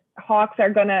the Hawks are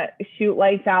gonna shoot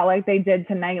lights out like they did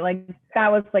tonight. Like,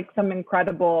 that was some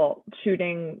incredible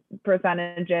shooting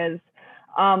percentages.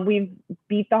 We've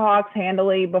beat the Hawks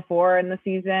handily before in the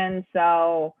season,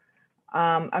 so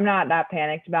I'm not that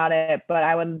panicked about it. But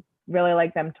I would really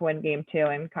like them to win game 2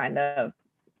 and kind of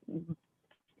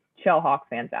chill Hawks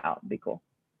fans out. It'd be cool.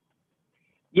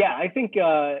 Yeah, I think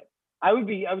I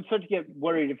would start to get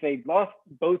worried if they lost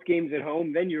both games at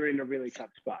home. Then you're in a really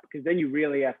tough spot because then you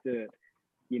really have to,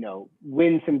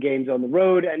 win some games on the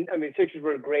road. And I mean, Sixers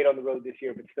were great on the road this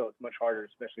year, but still, it's much harder,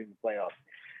 especially in the playoffs.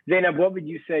 Zainab, what would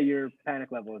you say your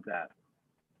panic level is at?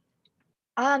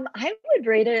 I would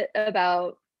rate it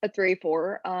about a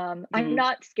 3-4. I'm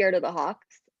not scared of the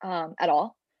Hawks at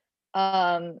all.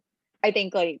 I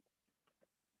think the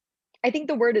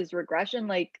word is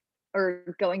regression,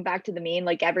 or going back to the mean,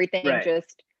 everything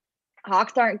just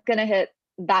Hawks aren't going to hit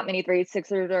that many threes.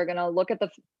 Sixers are going to look at the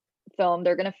film.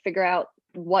 They're going to figure out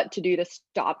what to do to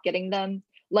stop letting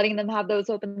them have those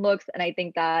open looks. And I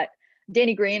think that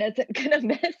Danny Green isn't going to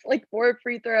miss 4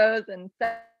 free throws, and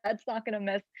Seth's not going to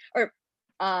miss, or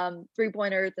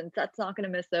 3-pointers, and Seth's not going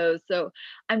to miss those. So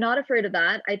I'm not afraid of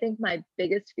that. I think my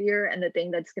biggest fear, and the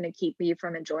thing that's going to keep me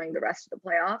from enjoying the rest of the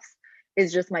playoffs,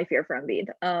 is just my fear for Embiid.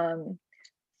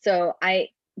 So I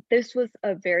feel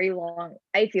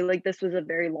like this was a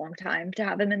very long time to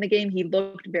have him in the game. He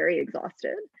looked very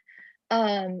exhausted.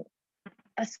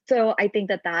 So I think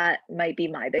that might be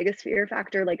my biggest fear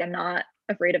factor. I'm not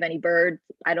afraid of any birds.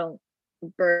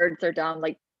 Birds are dumb.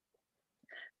 Not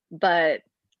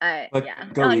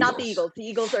the Eagles. The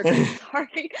Eagles are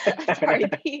sorry.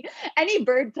 Any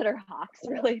birds that are Hawks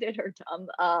related are dumb.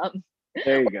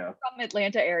 There you go. From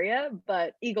Atlanta area,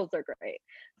 but Eagles are great.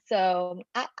 So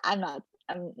I'm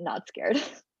not scared.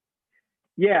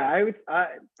 Yeah,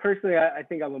 personally, I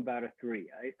think I'm about a 3.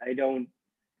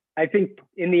 I think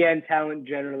in the end, talent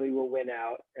generally will win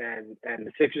out, and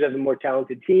the Sixers have a more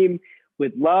talented team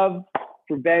with love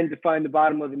for Ben to find the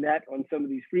bottom of the net on some of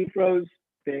these free throws.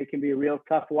 They can be a real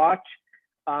tough watch.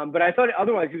 But I thought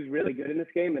otherwise he was really good in this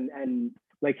game, and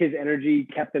like his energy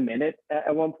kept them in it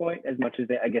at one point, as much as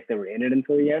I guess they were in it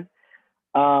until the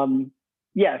end.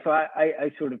 Yeah, so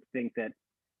I sort of think that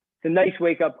it's a nice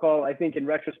wake up call. I think in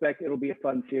retrospect it'll be a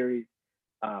fun series,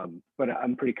 but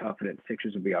I'm pretty confident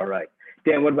Sixers will be all right.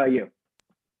 Dan, what about you?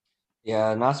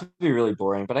 Yeah, not to be really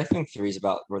boring, but I think three's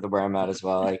about where I'm at as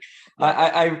well. Like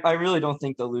I really don't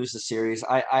think they'll lose the series.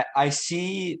 I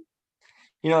see,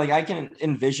 like I can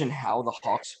envision how the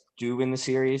Hawks do win the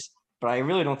series, but I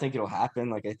really don't think it'll happen.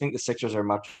 Like I think the Sixers are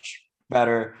much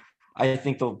better. I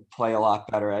think they'll play a lot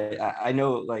better. I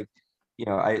know like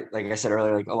like I said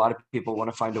earlier, like a lot of people want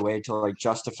to find a way to like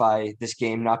justify this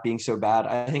game not being so bad.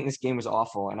 I think this game was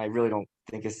awful, and I really don't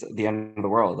think it's the end of the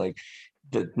world. Like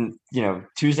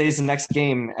Tuesday's the next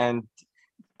game, and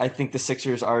I think the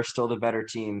Sixers are still the better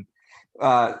team.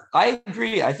 I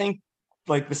agree. I think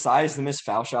like besides the missed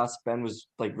foul shots, Ben was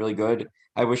like really good.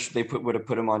 I wish they would have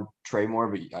put him on Trey more,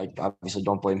 but I obviously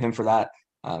don't blame him for that.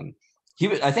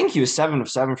 I think he was 7 of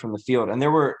 7 from the field, and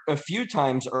there were a few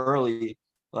times early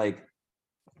like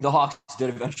the Hawks did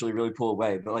eventually really pull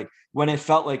away, but like when it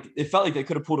felt like they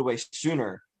could have pulled away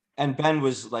sooner, and Ben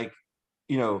was like,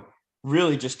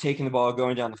 really just taking the ball,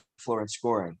 going down the floor and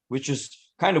scoring, which is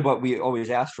kind of what we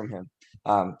always asked from him.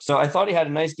 So I thought he had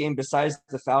a nice game besides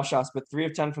the foul shots, but 3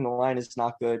 of 10 from the line is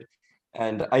not good.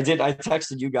 And I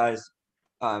texted you guys.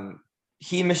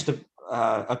 He missed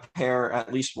a pair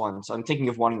at least once. I'm thinking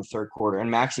of one in the third quarter,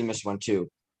 and Maxey missed one too.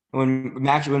 When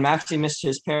Maxey missed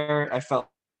his pair, I felt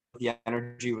the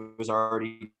energy was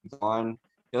already gone.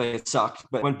 It sucked.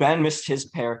 But when Ben missed his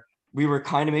pair, we were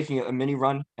kind of making a mini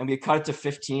run, and we cut it to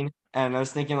 15. And I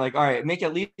was thinking like, all right, make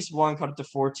at least one, cut it to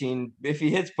 14. If he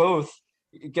hits both,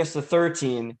 it gets to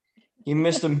 13. He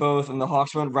missed them both, and the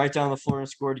Hawks went right down the floor and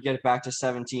scored to get it back to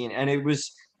 17. And it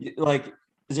was like,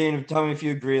 Zane, tell me if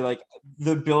you agree, like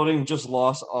the building just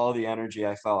lost all the energy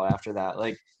I felt after that.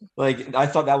 Like I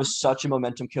thought that was such a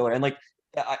momentum killer. And like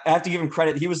I have to give him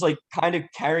credit. He was like kind of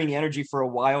carrying the energy for a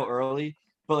while early,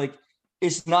 but like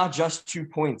it's not just 2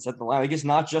 points at the line. Like it's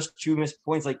not just 2 missed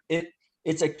points. Like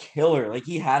it's a killer. Like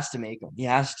he has to make them. He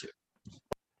has to.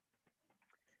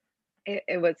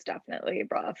 It was definitely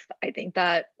rough. I think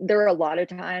that there were a lot of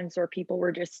times where people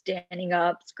were just standing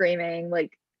up, screaming,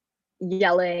 like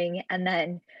yelling, and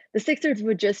then the Sixers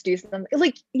would just do something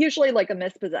like usually like a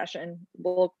missed possession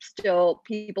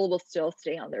people will still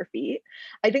stay on their feet.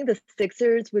 I think the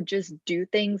Sixers would just do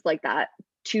things like that,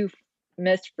 2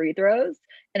 missed free throws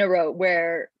in a row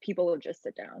where people would just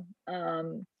sit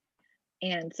down.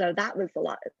 And so that was a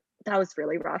lot. That was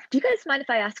really rough. Do you guys mind if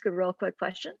I ask a real quick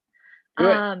question?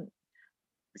 Sure.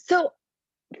 So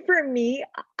for me,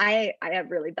 I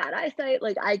have really bad eyesight.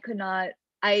 Like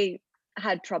I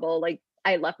had trouble, like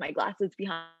I left my glasses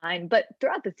behind, but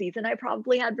throughout the season, I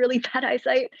probably had really bad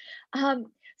eyesight.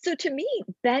 So to me,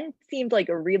 Ben seemed like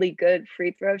a really good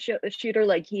free throw shooter,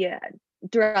 like he had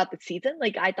throughout the season.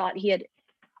 Like I thought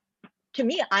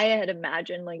I had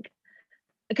imagined like,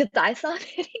 because I saw him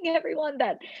hitting everyone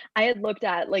that I had looked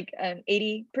at like an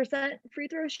 80% free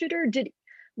throw shooter.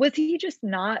 Was he just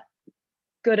not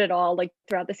good at all like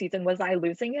throughout the season? Was I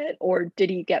losing it, or did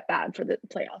he get bad for the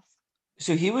playoffs?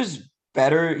 So he was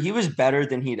better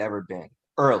than he'd ever been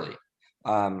early.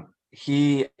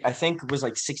 He I think was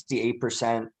like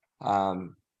 68%. I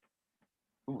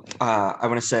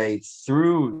want to say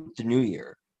through the new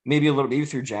year, maybe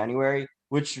through January,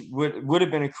 which would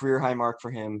have been a career high mark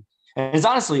for him. And it's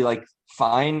honestly like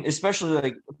fine, especially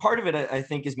like part of it I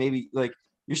think is maybe like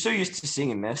you're so used to seeing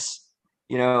him miss,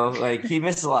 like he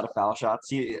misses a lot of foul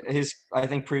shots. I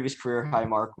think previous career high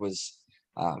mark was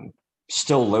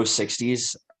still low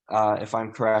 60s, if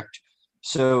I'm correct.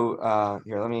 So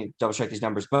here, let me double check these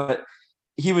numbers. But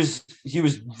he was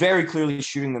very clearly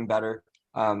shooting them better.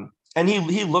 And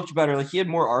he looked better. Like he had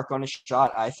more arc on his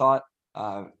shot, I thought.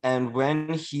 And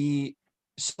when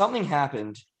something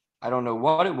happened, I don't know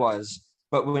what it was,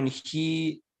 but when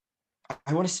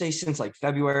I want to say since like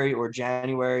February or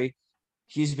January,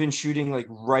 he's been shooting like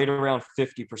right around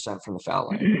 50% from the foul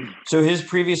line. So his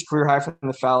previous career high from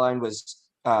the foul line was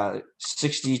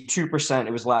 62%.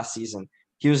 It was last season.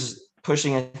 He was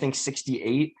pushing, I think,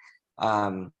 68.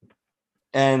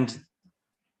 And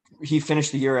he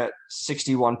finished the year at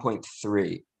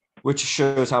 61.3, which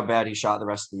shows how bad he shot the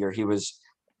rest of the year. He was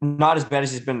not as bad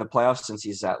as he's been in the playoffs, since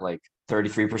he's at like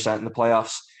 33% in the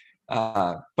playoffs.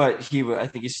 But I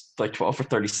think he's like 12 for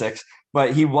 36.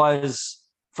 But he was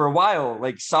for a while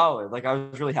like solid. Like I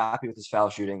was really happy with his foul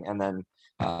shooting, and then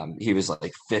he was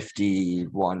like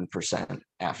 51%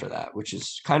 after that, which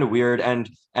is kind of weird. And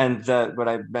what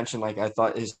I mentioned, like I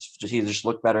thought he just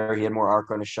looked better. He had more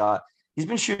arc on his shot. he's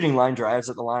been shooting line drives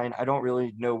at the line. I don't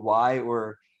really know why,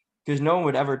 or because no one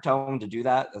would ever tell him to do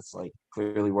that. That's like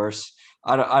clearly worse.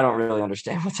 I don't really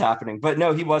understand what's happening. But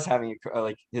no, he was having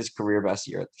like his career best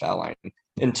year at the foul line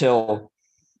until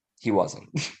he wasn't.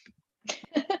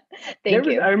 Thank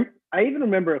you. I even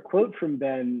remember a quote from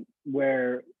Ben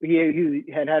where he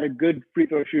had a good free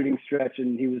throw shooting stretch,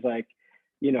 and he was like,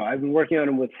 I've been working on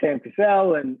him with Sam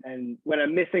Cassell, and when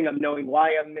I'm missing, I'm knowing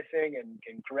why I'm missing and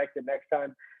can correct it next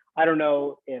time. I don't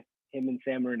know if him and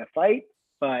Sam are in a fight,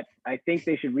 but I think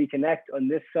they should reconnect on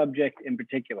this subject in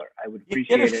particular. I would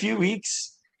appreciate it. He had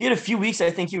a few weeks.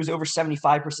 I think he was over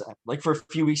 75%, like for a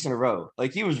few weeks in a row.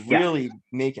 Like he was really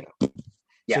making it.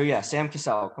 Yeah. So yeah, Sam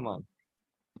Cassell, come on.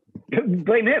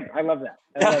 Blame him. I love that.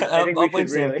 I think I'll blame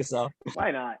Sam Cassell.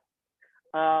 Why not?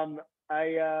 And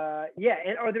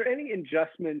are there any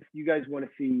adjustments you guys want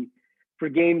to see for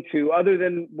game 2 other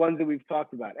than ones that we've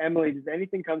talked about? Emily, does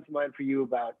anything come to mind for you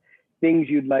about things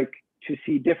you'd like to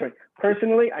see different?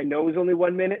 Personally, I know it was only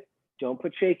 1 minute. Don't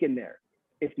put Shake in there.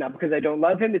 It's not because I don't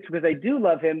love him. It's because I do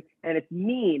love him, and it's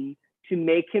mean to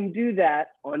make him do that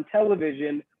on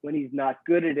television when he's not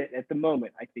good at it at the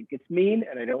moment. I think it's mean,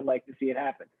 and I don't like to see it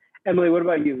happen. Emily, what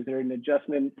about you? Is there an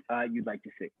adjustment you'd like to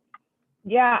see?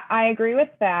 Yeah, I agree with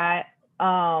that.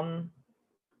 And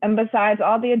besides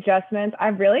all the adjustments, I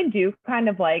really do kind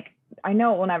of like, I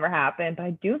know it will never happen, but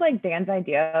I do like Dan's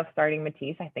idea of starting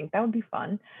Matisse. I think that would be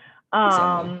fun. So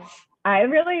I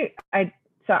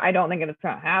don't think it's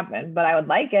going to happen, but I would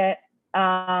like it.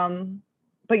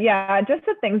 But yeah, just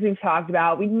the things we've talked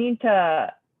about, we need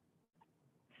to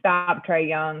stop Trae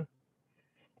Young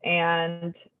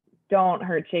and don't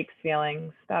hurt Shake's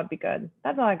feelings. That'd be good.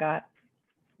 That's all I got.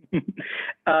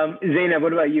 Zainab,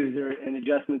 what about you? Is there an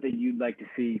adjustment that you'd like to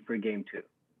see for game 2?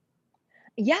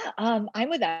 Yeah, I'm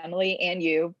with Emily and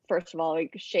you. First of all,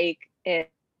 like Shake,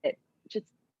 it just,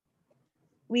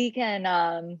 we can,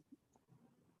 I'm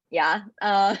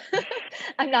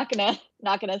not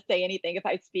gonna say anything. If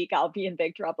I speak, I'll be in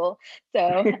big trouble.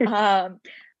 So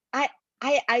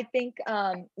I think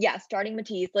starting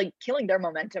Matisse, like killing their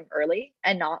momentum early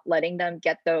and not letting them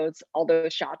get all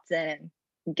those shots in,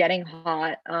 getting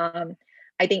hot.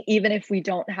 I think even if we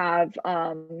don't have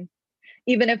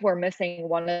even if we're missing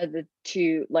one of the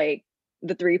two, like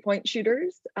the 3-point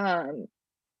shooters,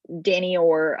 Danny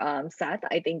or Seth,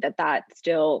 I think that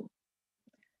still,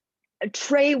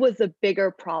 Trae was a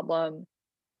bigger problem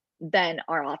than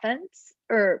our offense,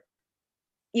 or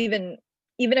even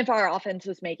if our offense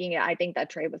was making it, I think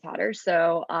that Trae was hotter.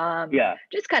 So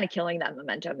just kind of killing that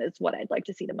momentum is what I'd like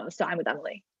to see the most. So I'm with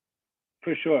Emily.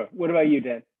 For sure. What about you,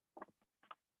 Dan?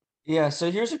 Yeah,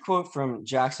 so here's a quote from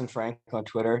Jackson Frank on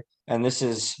Twitter. And this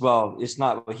is, well, it's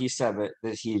not what he said, but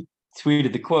that he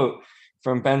tweeted the quote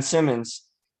from Ben Simmons.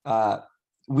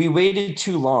 We waited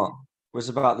too long was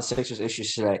about the Sixers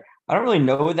issues today. I don't really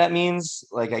know what that means.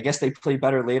 Like, I guess they play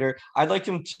better later. I'd like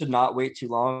them to not wait too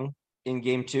long in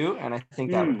game 2, and I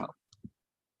think that would help.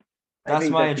 That's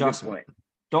my adjustment.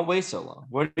 Don't wait so long.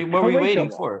 What were we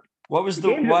waiting for? What was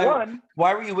why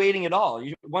were you waiting at all?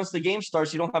 Once the game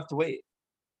starts, you don't have to wait.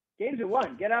 Games at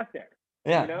 1. Get out there.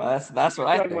 Yeah, that's what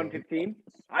I think. 1:15.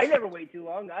 I never wait too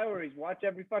long. I always watch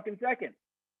every fucking second.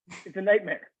 It's a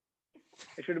nightmare.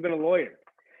 I should have been a lawyer.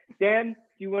 Dan,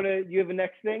 you have a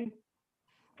next thing?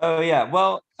 Oh yeah.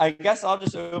 Well, I guess I'll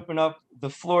just open up the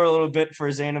floor a little bit for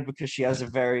Zainab because she has a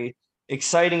very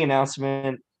exciting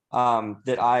announcement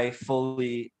that I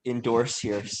fully endorse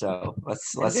here. So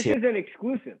let's hear. This is an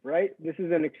exclusive, right? This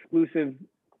is an exclusive,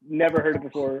 never heard it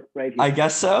before, right here. I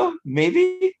guess so.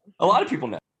 Maybe a lot of people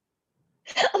know.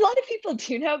 A lot of people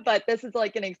do know, but this is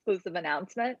like an exclusive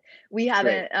announcement. We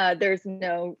haven't. There's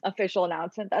no official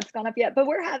announcement that's gone up yet, but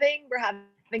we're having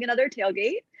another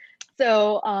tailgate.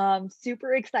 So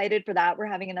super excited for that. We're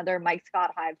having another Mike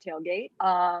Scott Hive tailgate.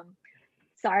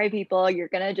 Sorry, people, you're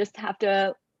gonna just have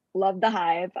to love the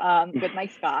Hive with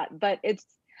Mike Scott, but it's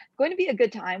going to be a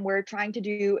good time. We're trying to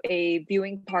do a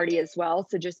viewing party as well,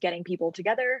 so just getting people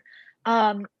together.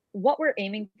 What we're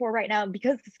aiming for right now,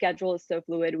 because the schedule is so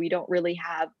fluid, we don't really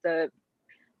have the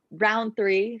round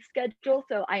 3 schedule.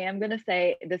 So I am going to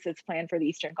say this is planned for the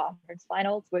Eastern Conference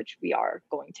Finals, which we are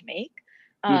going to make.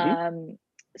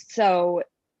 So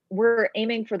we're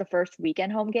aiming for the first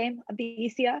weekend home game of the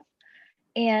ECF.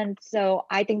 And so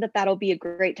I think that'll be a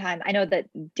great time. I know that,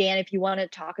 Dan, if you want to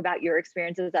talk about your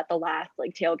experiences at the last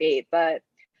tailgate, but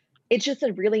it's just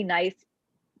a really nice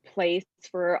place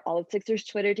for all of Sixers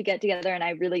Twitter to get together. And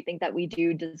I really think that we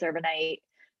do deserve a night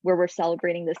where we're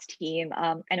celebrating this team.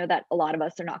 I know that a lot of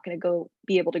us are not going to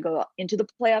be able to go into the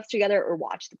playoffs together or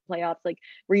watch the playoffs. Like,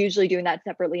 we're usually doing that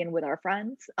separately and with our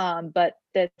friends. But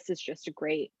this is just a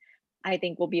great I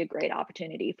think will be a great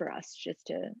opportunity for us just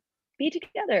to be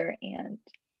together and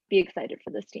be excited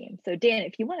for this team. So Dan,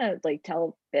 if you want to like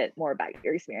tell a bit more about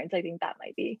your experience, I think that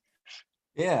might be.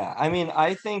 Yeah, I mean,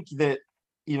 I think that,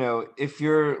 if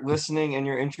you're listening and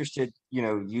you're interested,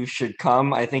 you should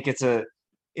come. I think it's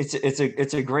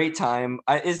a great time.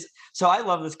 So I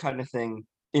love this kind of thing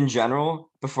in general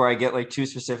before I get like too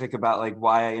specific about like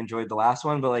why I enjoyed the last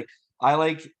one, but like I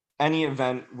like any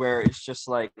event where it's just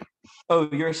like, oh,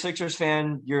 you're a Sixers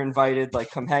fan, you're invited, like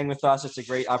come hang with us. It's a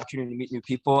great opportunity to meet new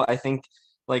people. I think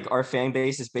like our fan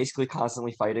base is basically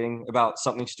constantly fighting about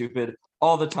something stupid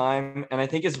all the time. And I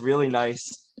think it's really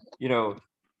nice,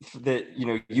 that,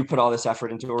 you put all this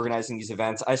effort into organizing these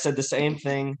events. I said the same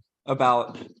thing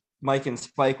about Mike and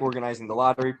Spike organizing the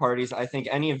lottery parties. I think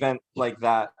any event like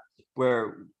that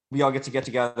where we all get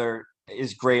together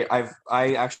is great.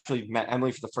 I actually met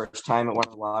Emily for the first time at one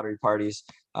of the lottery parties.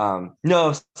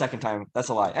 No, second time. That's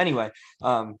a lie. Anyway,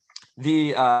 but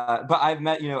I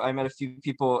met a few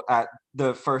people at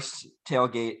the first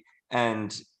tailgate,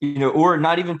 and or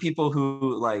not even people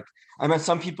who like, I met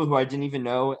some people who I didn't even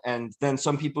know, and then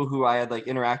some people who I had like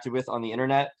interacted with on the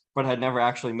internet but had never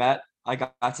actually met. I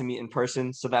got to meet in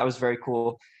person, so that was very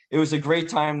cool. It was a great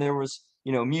time. There was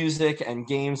music and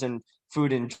games and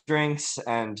food and drinks,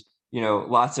 and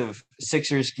lots of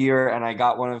Sixers gear, and I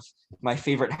got one of my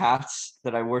favorite hats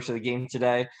that I wore to the game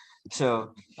today.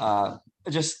 So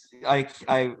just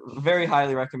I very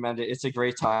highly recommend it. It's a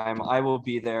great time. I will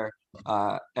be there,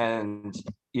 and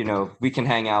we can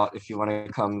hang out if you want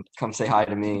to come say hi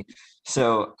to me.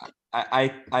 So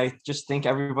I just think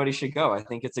everybody should go. I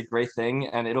think it's a great thing,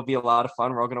 and it'll be a lot of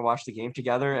fun. We're all going to watch the game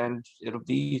together, and it'll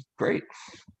be great.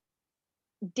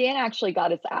 Dan actually got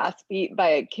his ass beat by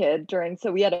a kid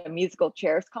so we had a musical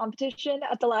chairs competition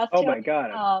at the last. Oh my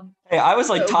God. Hey, I was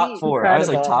like top four. I was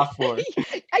like top four.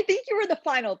 I think you were the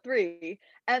final three,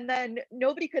 and then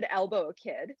nobody could elbow a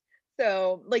kid.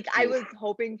 So like I was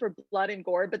hoping for blood and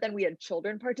gore, but then we had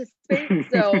children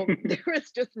participate. So there was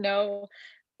just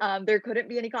there couldn't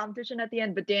be any competition at the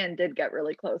end, but Dan did get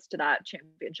really close to that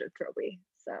championship trophy.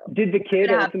 So did the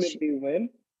kid ultimately win?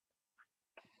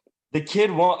 The kid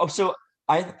won. Oh, so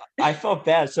I felt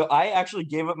bad. So I actually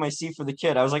gave up my seat for the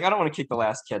kid. I was like, I don't want to kick the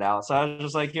last kid out. So I was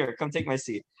just like, here, come take my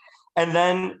seat. And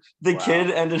then the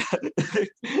kid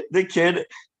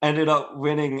ended up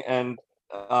winning, and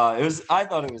I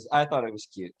thought it was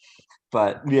cute.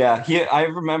 But yeah, I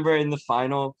remember in the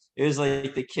final, it was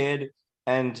like the kid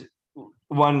and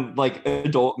one like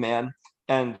adult man,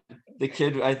 and the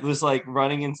kid was like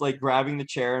running into like grabbing the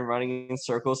chair and running in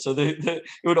circles, so it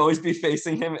would always be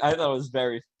facing him. I thought it was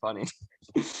very funny.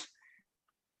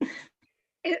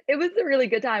 It was a really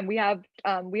good time. We have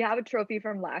a trophy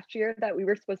from last year that we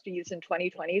were supposed to use in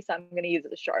 2020, so I'm going to use a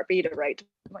Sharpie to write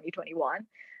 2021.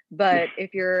 But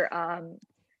if you're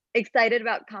excited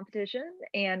about competition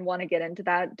and want to get into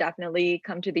that, definitely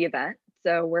come to the event.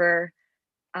 So we're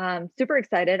super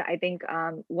excited. I think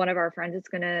one of our friends is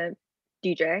going to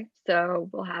DJ, so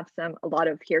we'll have a lot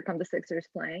of Here Come the Sixers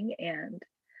playing, and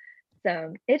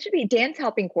so it should be. Dan's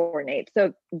helping coordinate.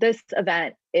 So this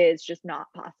event is just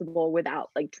not possible without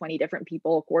like 20 different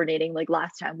people coordinating. Like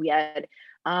last time we had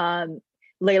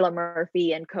Layla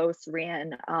Murphy and Coast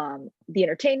ran the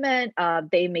entertainment.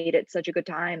 They made it such a good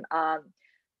time.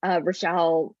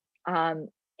 Rochelle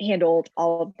handled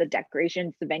all of the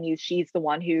decorations, the venues. She's the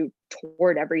one who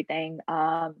toured everything,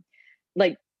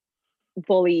 like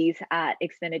bullies at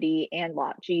Xfinity and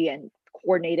Lotg, and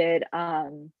coordinated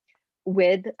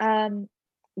with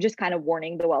just kind of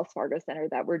warning the Wells Fargo Center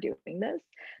that we're doing this.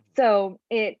 So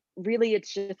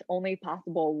it's just only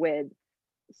possible with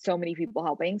so many people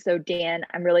helping. So Dan,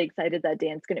 I'm really excited that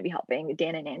Dan's going to be helping,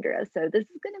 Dan and Andrea. So this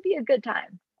is going to be a good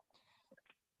time.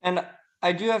 And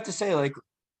I do have to say, like,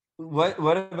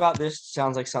 what about this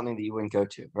sounds like something that you wouldn't go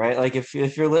to, right? Like if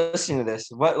you're listening to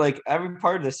this, every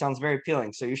part of this sounds very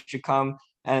appealing. So you should come,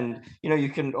 and you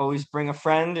can always bring a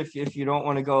friend if you don't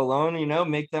want to go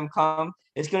alone, make them come.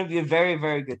 It's going to be a very,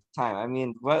 very good time. I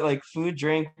mean, food,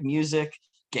 drink, music,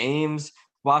 games,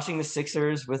 watching the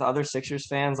Sixers with other Sixers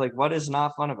fans, like what is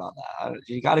not fun about that?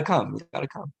 You got to come.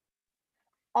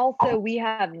 Also, we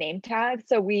have name tags.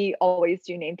 So we always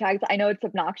do name tags. I know it's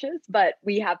obnoxious, but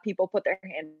we have people put their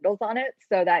handles on it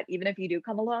so that even if you do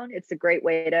come alone, it's a great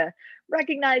way to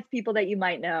recognize people that you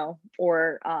might know,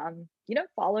 or,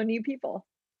 follow new people.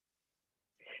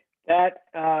 That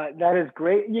is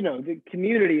great. The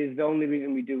community is the only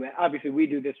reason we do it. Obviously, we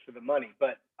do this for the money,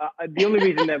 but the only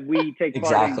reason that we take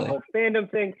part in the whole fandom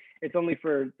thing, it's only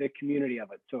for the community of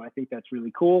it. So I think that's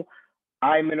really cool.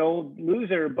 I'm an old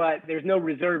loser, but there's no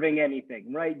reserving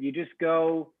anything, right? You just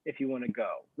go if you want to go,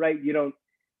 right? You don't.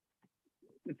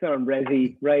 It's not on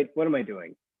Resi, right? What am I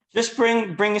doing? Just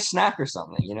bring a snack or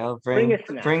something, Bring a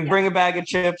snack. bring a bag of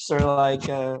chips or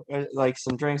like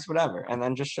some drinks, whatever, and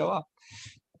then just show up.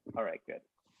 All right, good.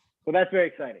 Well, that's very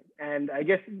exciting. And I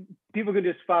guess people can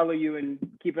just follow you and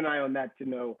keep an eye on that to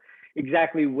know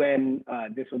exactly when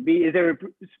this will be. Is there a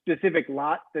specific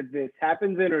lot that this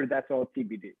happens in, or that's all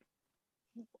TBD?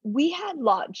 We had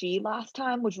lot G last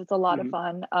time, which was a lot of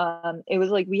fun. It was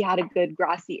like we had a good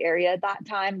grassy area that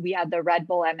time. We had the Red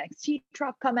Bull MXT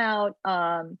truck come out,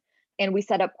 and we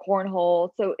set up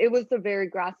cornhole. So it was a very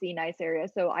grassy, nice area.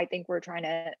 So I think we're trying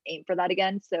to aim for that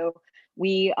again. So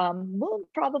we will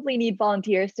probably need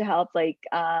volunteers to help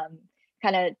kind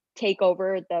of take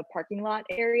over the parking lot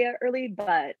area early,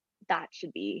 but that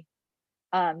should be,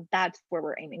 that's where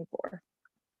we're aiming for.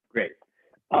 Great.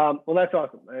 Well, that's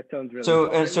awesome. That sounds really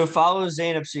so. So follow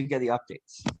Zainab so you get the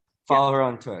updates. Follow her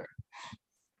on Twitter.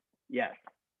 Yes.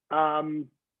 And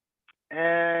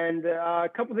a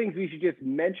couple things we should just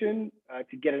mention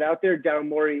to get it out there. Daryl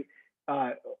Morey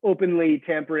openly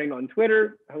tampering on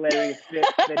Twitter. Hilarious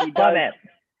that he does.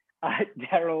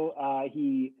 Daryl,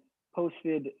 he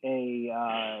posted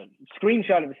a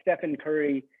screenshot of Stephen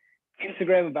Curry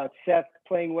Instagram about Seth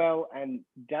playing well, and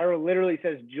Daryl literally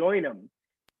says, "Join him."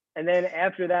 And then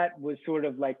after that was sort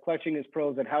of like clutching his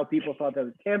pearls at how people thought that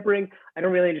was tampering. I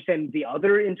don't really understand the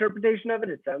other interpretation of it.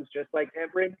 It sounds just like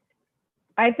tampering.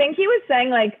 I think he was saying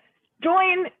like,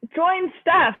 join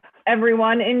Steph,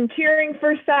 everyone, in cheering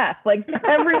for Seth. Like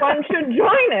everyone should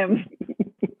join him.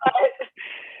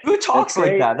 Who talks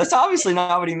like that? That's obviously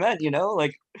not what he meant,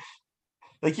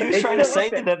 Like he was trying to say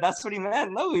that that's what he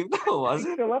meant. No, it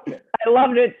wasn't. I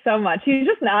loved it so much. He's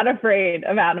just not afraid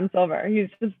of Adam Silver. He'll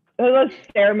just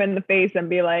stare him in the face and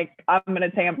be like, I'm going to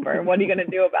tamper. What are you going to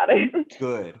do about it?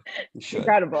 Good.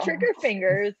 Incredible. Trigger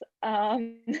fingers.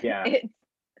 It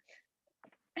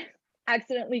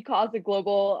accidentally caused a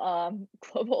global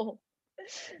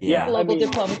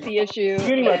diplomacy issue.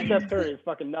 Shooting about Steph Curry is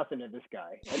fucking nothing to this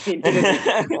guy.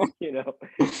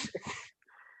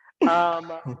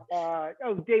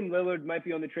 Dame Lillard might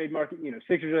be on the trade market.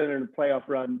 Sixers are in a playoff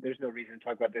run. There's no reason to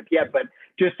talk about this yet, but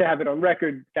just to have it on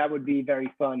record, that would be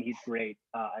very fun. He's great.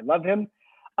 I love him.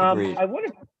 I want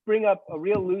to bring up a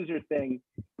real loser thing.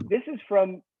 This is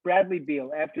from Bradley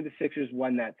Beal after the Sixers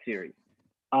won that series.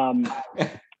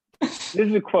 This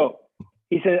is a quote.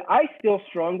 He said, "I still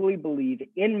strongly believe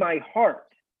in my heart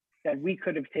that we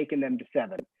could have taken them to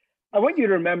 7. I want you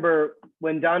to remember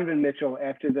when Donovan Mitchell,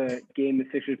 after the game the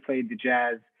Sixers played the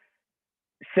Jazz,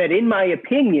 said, in my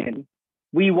opinion,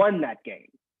 we won that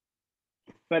game,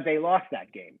 but they lost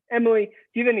that game. Emily,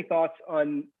 do you have any thoughts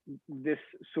on this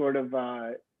sort of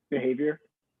behavior?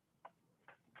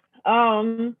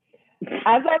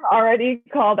 As I've already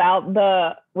called out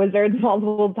the Wizards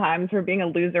multiple times for being a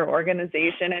loser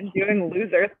organization and doing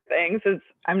loser things,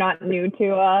 I'm not new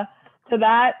to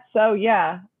that. So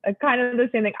yeah, kind of the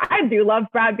same thing. I do love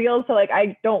Brad Beal, so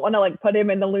I don't want to put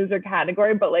him in the loser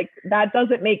category, but that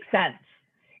doesn't make sense.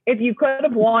 If you could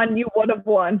have won, you would have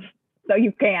won. So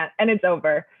you can't, and it's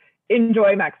over.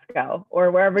 Enjoy Mexico or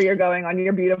wherever you're going on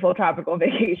your beautiful tropical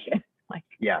vacation.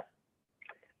 Yeah.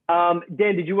 Dan,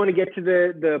 did you want to get to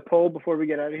the poll before we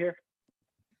get out of here?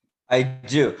 I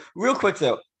do. Real quick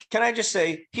though, can I just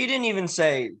say he didn't even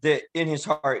say that in his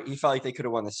heart he felt like they could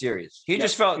have won the series. He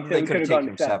just felt they could have taken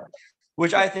him 7,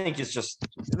 which I think is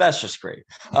that's just great.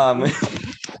 I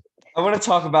want to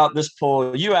talk about this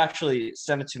poll. You actually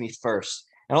sent it to me first,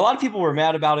 and a lot of people were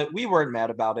mad about it. We weren't mad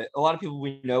about it. A lot of people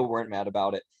we know weren't mad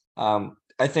about it.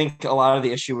 I think a lot of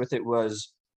the issue with it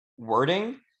was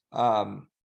wording.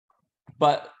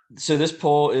 But so this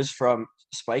poll is from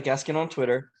Spike Eskin on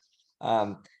Twitter.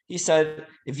 He said,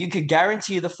 if you could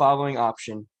guarantee the following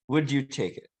option, would you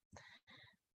take it?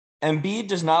 Embiid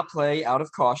does not play out of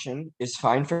caution, is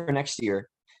fine for next year.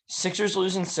 Sixers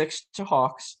losing 6 to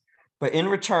Hawks, but in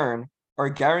return are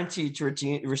guaranteed to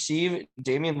receive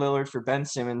Damian Lillard for Ben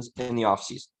Simmons in the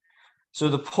offseason. So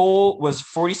the poll was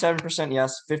 47%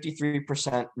 yes,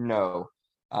 53% no.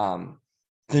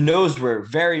 The no's were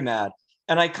very mad.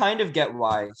 And I kind of get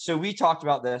why. So we talked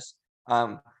about this.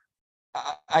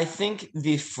 I think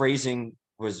the phrasing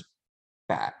was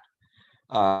bad.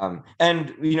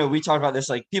 And, we talked about this,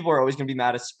 people are always going to be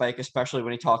mad at Spike, especially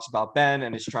when he talks about Ben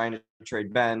and is trying to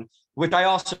trade Ben, which I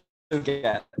also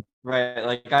get,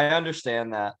 right? I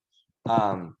understand that.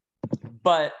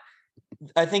 But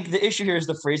I think the issue here is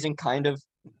the phrasing kind of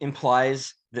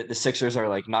implies that the Sixers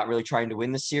are not really trying to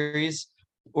win the series,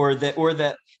 or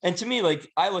that. And to me, like,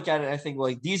 I look at it and I think,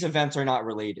 like, these events are not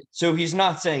related. So he's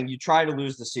not saying you try to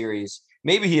lose the series.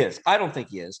 Maybe he is. I don't think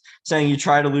he is saying you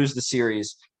try to lose the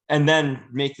series and then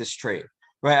make this trade,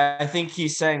 right? I think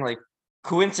he's saying, like,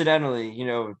 coincidentally,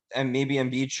 and maybe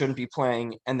Embiid shouldn't be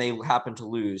playing and they happen to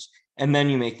lose, and then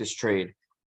you make this trade,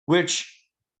 which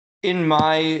in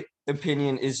my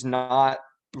opinion is not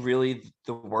really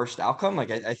the worst outcome.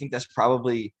 Like, I think that's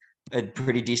probably a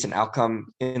pretty decent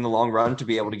outcome in the long run to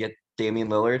be able to get Damian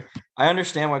Lillard. I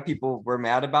understand why people were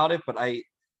mad about it, but I,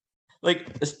 like,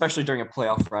 especially during a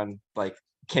playoff run, like,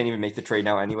 can't even make the trade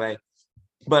now anyway.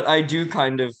 But I do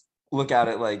kind of look at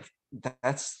it like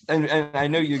that's, and I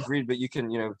know you agreed, but you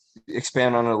can,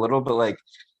 expand on it a little, but like,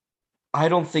 I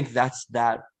don't think that's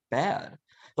that bad.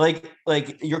 Like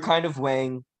you're kind of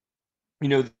weighing,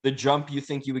 the jump you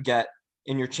think you would get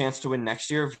in your chance to win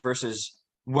next year versus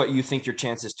what you think your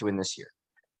chances to win this year.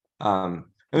 I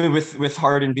mean, with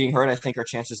Harden being hurt, I think our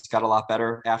chances got a lot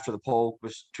better after the poll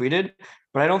was tweeted,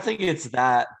 but I don't think it's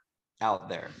that out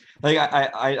there. Like,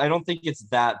 I don't think it's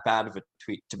that bad of a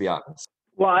tweet, to be honest.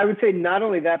 Well, I would say not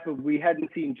only that, but we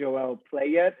hadn't seen Joel play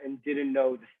yet and didn't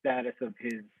know the status of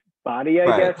his body, I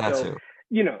guess. That's so,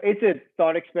 it's a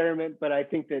thought experiment, but I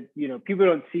think that, people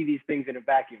don't see these things in a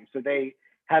vacuum. So they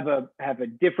have a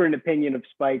different opinion of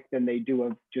Spike than they do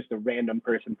of just a random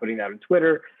person putting that on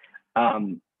Twitter.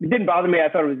 It didn't bother me. I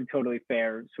thought it was a totally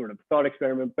fair sort of thought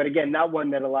experiment, but again, not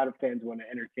one that a lot of fans want to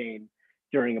entertain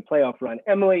during a playoff run.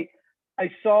 Emily,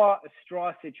 I saw a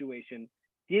straw situation.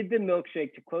 Did the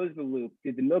milkshake, to close the loop,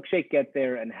 did the milkshake get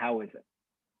there, and how is it?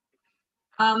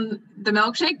 The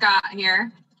milkshake got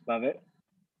here. Love it.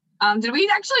 Did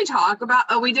we actually talk about,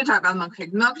 we did talk about the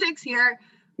milkshake. The milkshake's here.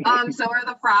 So are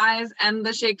the fries and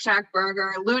the Shake Shack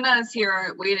burger. Luna is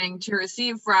here waiting to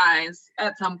receive fries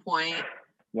at some point.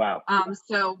 Wow.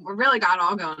 So we really got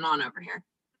all going on over here.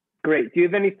 Great. Do you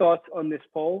have any thoughts on this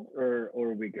poll, or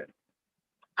are we good?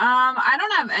 I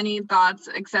don't have any thoughts,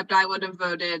 except I would have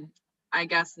voted, I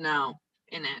guess, no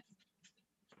in it.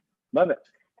 Love it.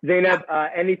 Zainab,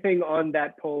 anything on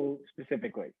that poll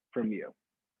specifically from you?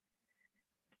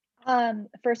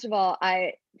 First of all,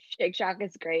 Shake Shack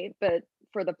is great, but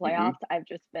for the playoffs, I've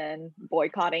just been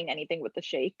boycotting anything with the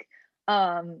shake.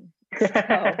 But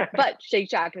Shake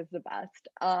Shack is the best.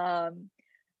 I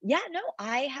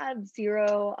have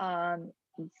zero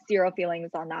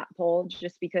feelings on that poll,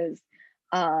 just because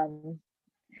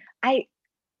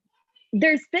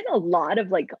there's been a lot of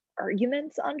like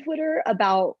arguments on Twitter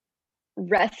about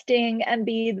resting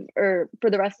Embiid or for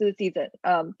the rest of the season,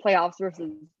 playoffs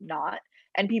versus not.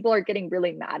 And people are getting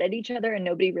really mad at each other, and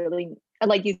nobody really,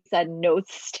 like you said, knows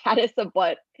the status of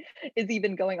what is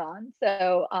even going on.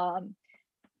 So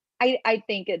I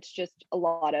think it's just a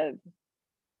lot of,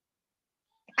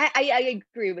 I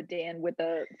agree with Dan with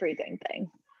the freezing thing.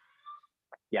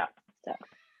 Yeah. So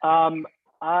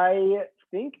I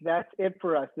think that's it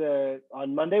for us.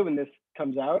 On Monday when this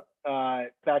comes out,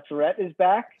 Bachelorette is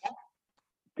back.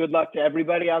 Good luck to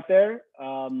everybody out there.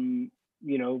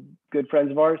 Good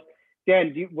friends of ours.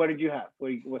 Dan, what did you have?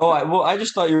 I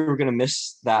just thought you were going to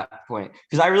miss that point,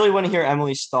 because I really want to hear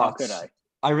Emily's thoughts. How could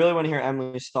I really want to hear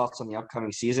Emily's thoughts on the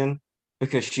upcoming season,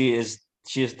 because she is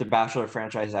the Bachelor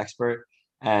franchise expert,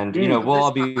 and we'll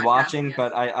all be watching.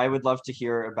 But I would love to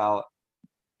hear about,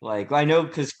 like, I know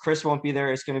because Chris won't be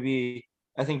there. It's going to be,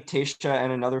 I think, Tayshia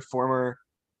and another former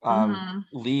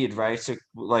lead, right? So,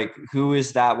 like, who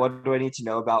is that? What do I need to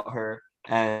know about her?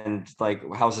 And, like,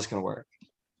 how's this going to work?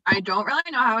 I don't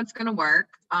really know how it's going to work.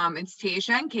 It's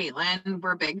Tayshia and Caitlin.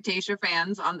 We're big Tayshia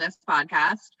fans on this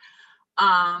podcast.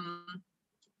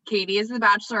 Katie is the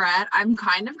Bachelorette. I'm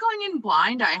kind of going in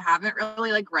blind. I haven't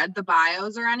really read the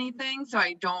bios or anything, so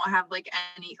I don't have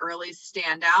any early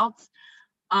standouts.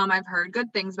 I've heard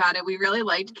good things about it. We really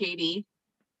liked Katie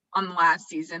on the last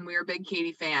season. We were big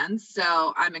Katie fans,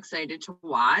 so I'm excited to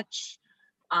watch.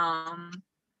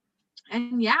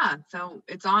 And yeah, so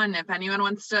it's on. If anyone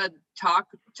wants to talk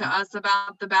to us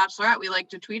about the Bachelorette, we like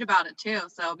to tweet about it too,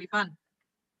 so it'll be fun.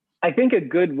 I think a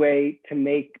good way to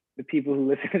make the people who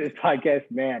listen to this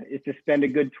podcast mad is to spend a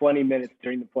good 20 minutes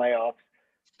during the playoffs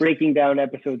breaking down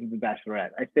episodes of The Bachelorette.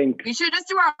 I think we should just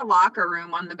do our locker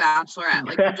room on The Bachelorette.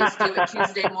 We'll just do it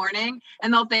Tuesday morning,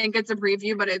 and they'll think it's a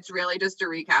preview, but it's really just a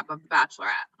recap of The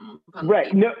Bachelorette.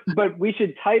 Right. No, but we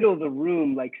should title the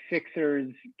room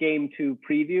Sixers Game 2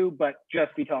 preview, but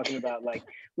just be talking about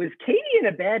was Katie in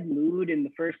a bad mood in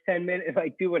the first 10 minutes?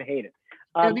 Who would hate it?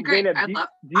 It would be great. I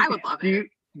would love it.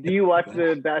 Do you watch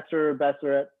the Bachelor or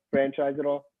Bachelorette franchise at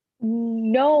all?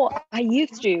 No, I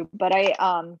used to, but I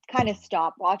kind of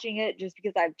stopped watching it just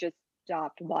because I've just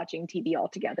stopped watching TV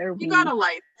altogether. You got a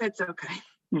life. It's okay.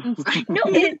 No,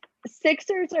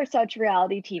 Sixers are such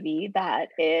reality TV that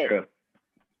it True.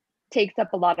 takes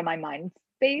up a lot of my mind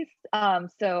space.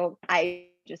 So I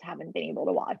just haven't been able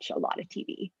to watch a lot of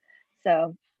TV.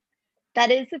 So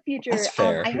that is the future. That's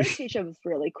fair. I heard Tasha was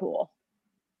really cool.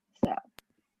 So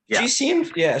Yeah.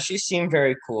 She seemed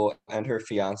very cool, and her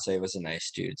fiance was a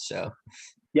nice dude. So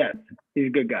Yes, he's a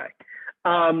good guy.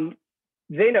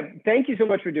 Zainab, thank you so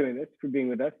much for doing this, for being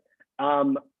with us.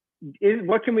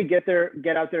 What can we get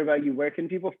out there about you? Where can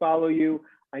people follow you?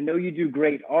 I know you do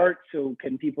great art, so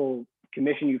can people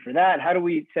commission you for that? How do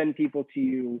we send people to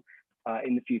you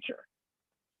in the future?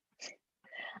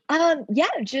 I'm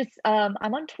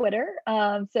on Twitter.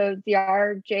 So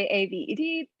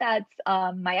ZRJAVED. That's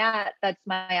my at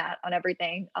on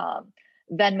everything.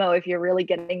 Venmo if you're really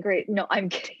getting great. No, I'm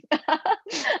kidding.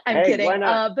 I'm kidding. Why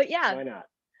not? But yeah. Why not?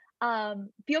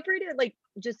 Feel free to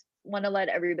just want to let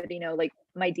everybody know,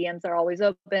 my DMs are always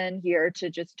open here to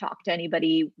just talk to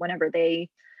anybody whenever they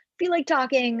feel like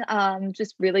talking.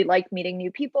 Just really like meeting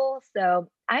new people. So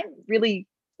I'm really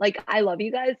I love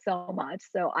you guys so much.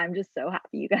 So I'm just so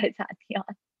happy you guys had me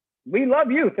on. We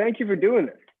love you. Thank you for doing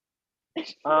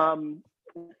this.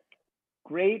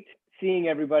 Great seeing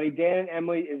everybody. Dan and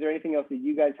Emily, is there anything else that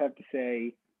you guys have to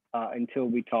say until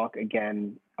we talk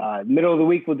again? Middle of the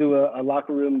week, we'll do a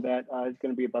locker room that is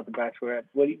going to be about the Bachelorette.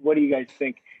 What do you guys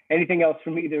think? Anything else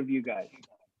from either of you guys?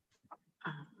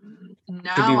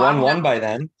 No. could be 1-1 by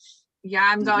then. Yeah,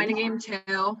 I'm going to game 2,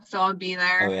 so I'll be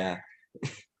there. Oh yeah.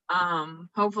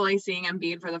 Hopefully seeing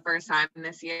Embiid for the first time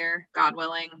this year, God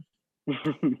willing.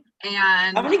 And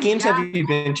How many games have you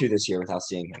been to this year without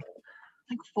seeing him?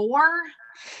 4.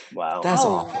 Wow. That's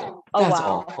awful. That's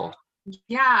awful.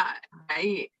 Yeah,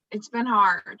 it's been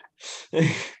hard.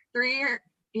 3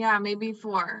 yeah, maybe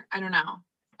 4. I don't know.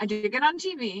 I did get on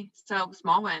TV, so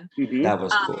small win. That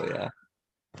was cool, yeah.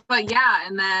 But yeah,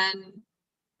 and then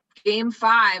game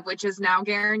 5, which is now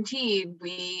guaranteed,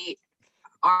 we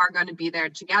are going to be there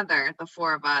together, the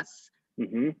 4 of us.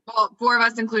 Well, 4 of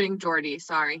us, including Jordy.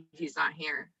 Sorry, he's not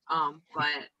here.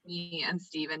 But me and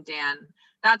Steve and Dan.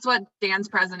 That's what Dan's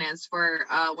present is for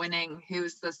winning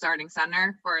who's the starting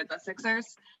center for the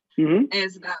Sixers.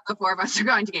 Is that the 4 of us are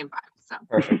going to game 5. So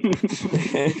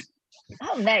Perfect.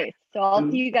 Oh, nice. So I'll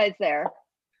see you guys there.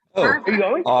 Oh, are you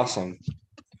going? Awesome.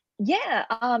 Yeah.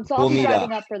 So I'll be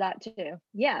driving up for that too.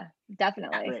 Yeah,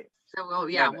 definitely. Great. So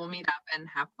we'll meet up and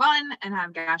have fun and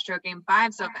have Gastro game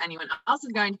 5. So if anyone else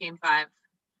is going to game 5, I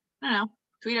don't know,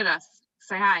 tweet at us,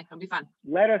 say hi. It'll be fun.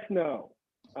 Let us know.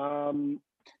 And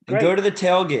go to the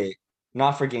tailgate,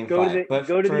 not for game 5, but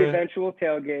go to the eventual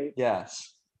tailgate.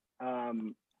 Yes.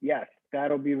 Yes,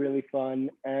 that'll be really fun.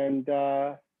 And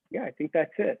I think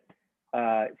that's it.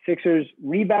 Sixers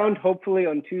rebound hopefully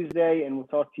on Tuesday, and we'll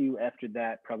talk to you after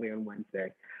that, probably on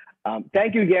Wednesday.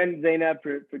 Thank you again, Zainab,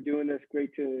 for doing this.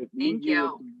 Great to meet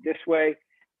you this way.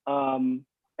 And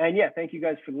thank you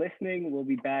guys for listening. We'll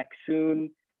be back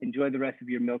soon. Enjoy the rest of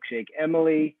your milkshake.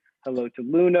 Emily, hello to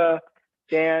Luna.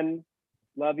 Dan,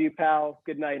 love you, pal.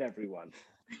 Good night, everyone.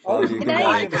 Good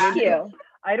night. Thank you.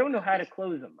 I don't know how to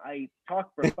close them. I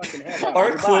talk for a fucking half hour.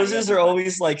 Our closes are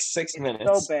always 6 minutes.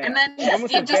 So bad. And then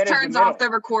Steve just turns off the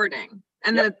recording.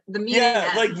 And the meeting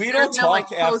ends. We don't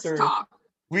talk after. Post-talk.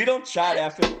 We don't chat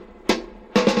after.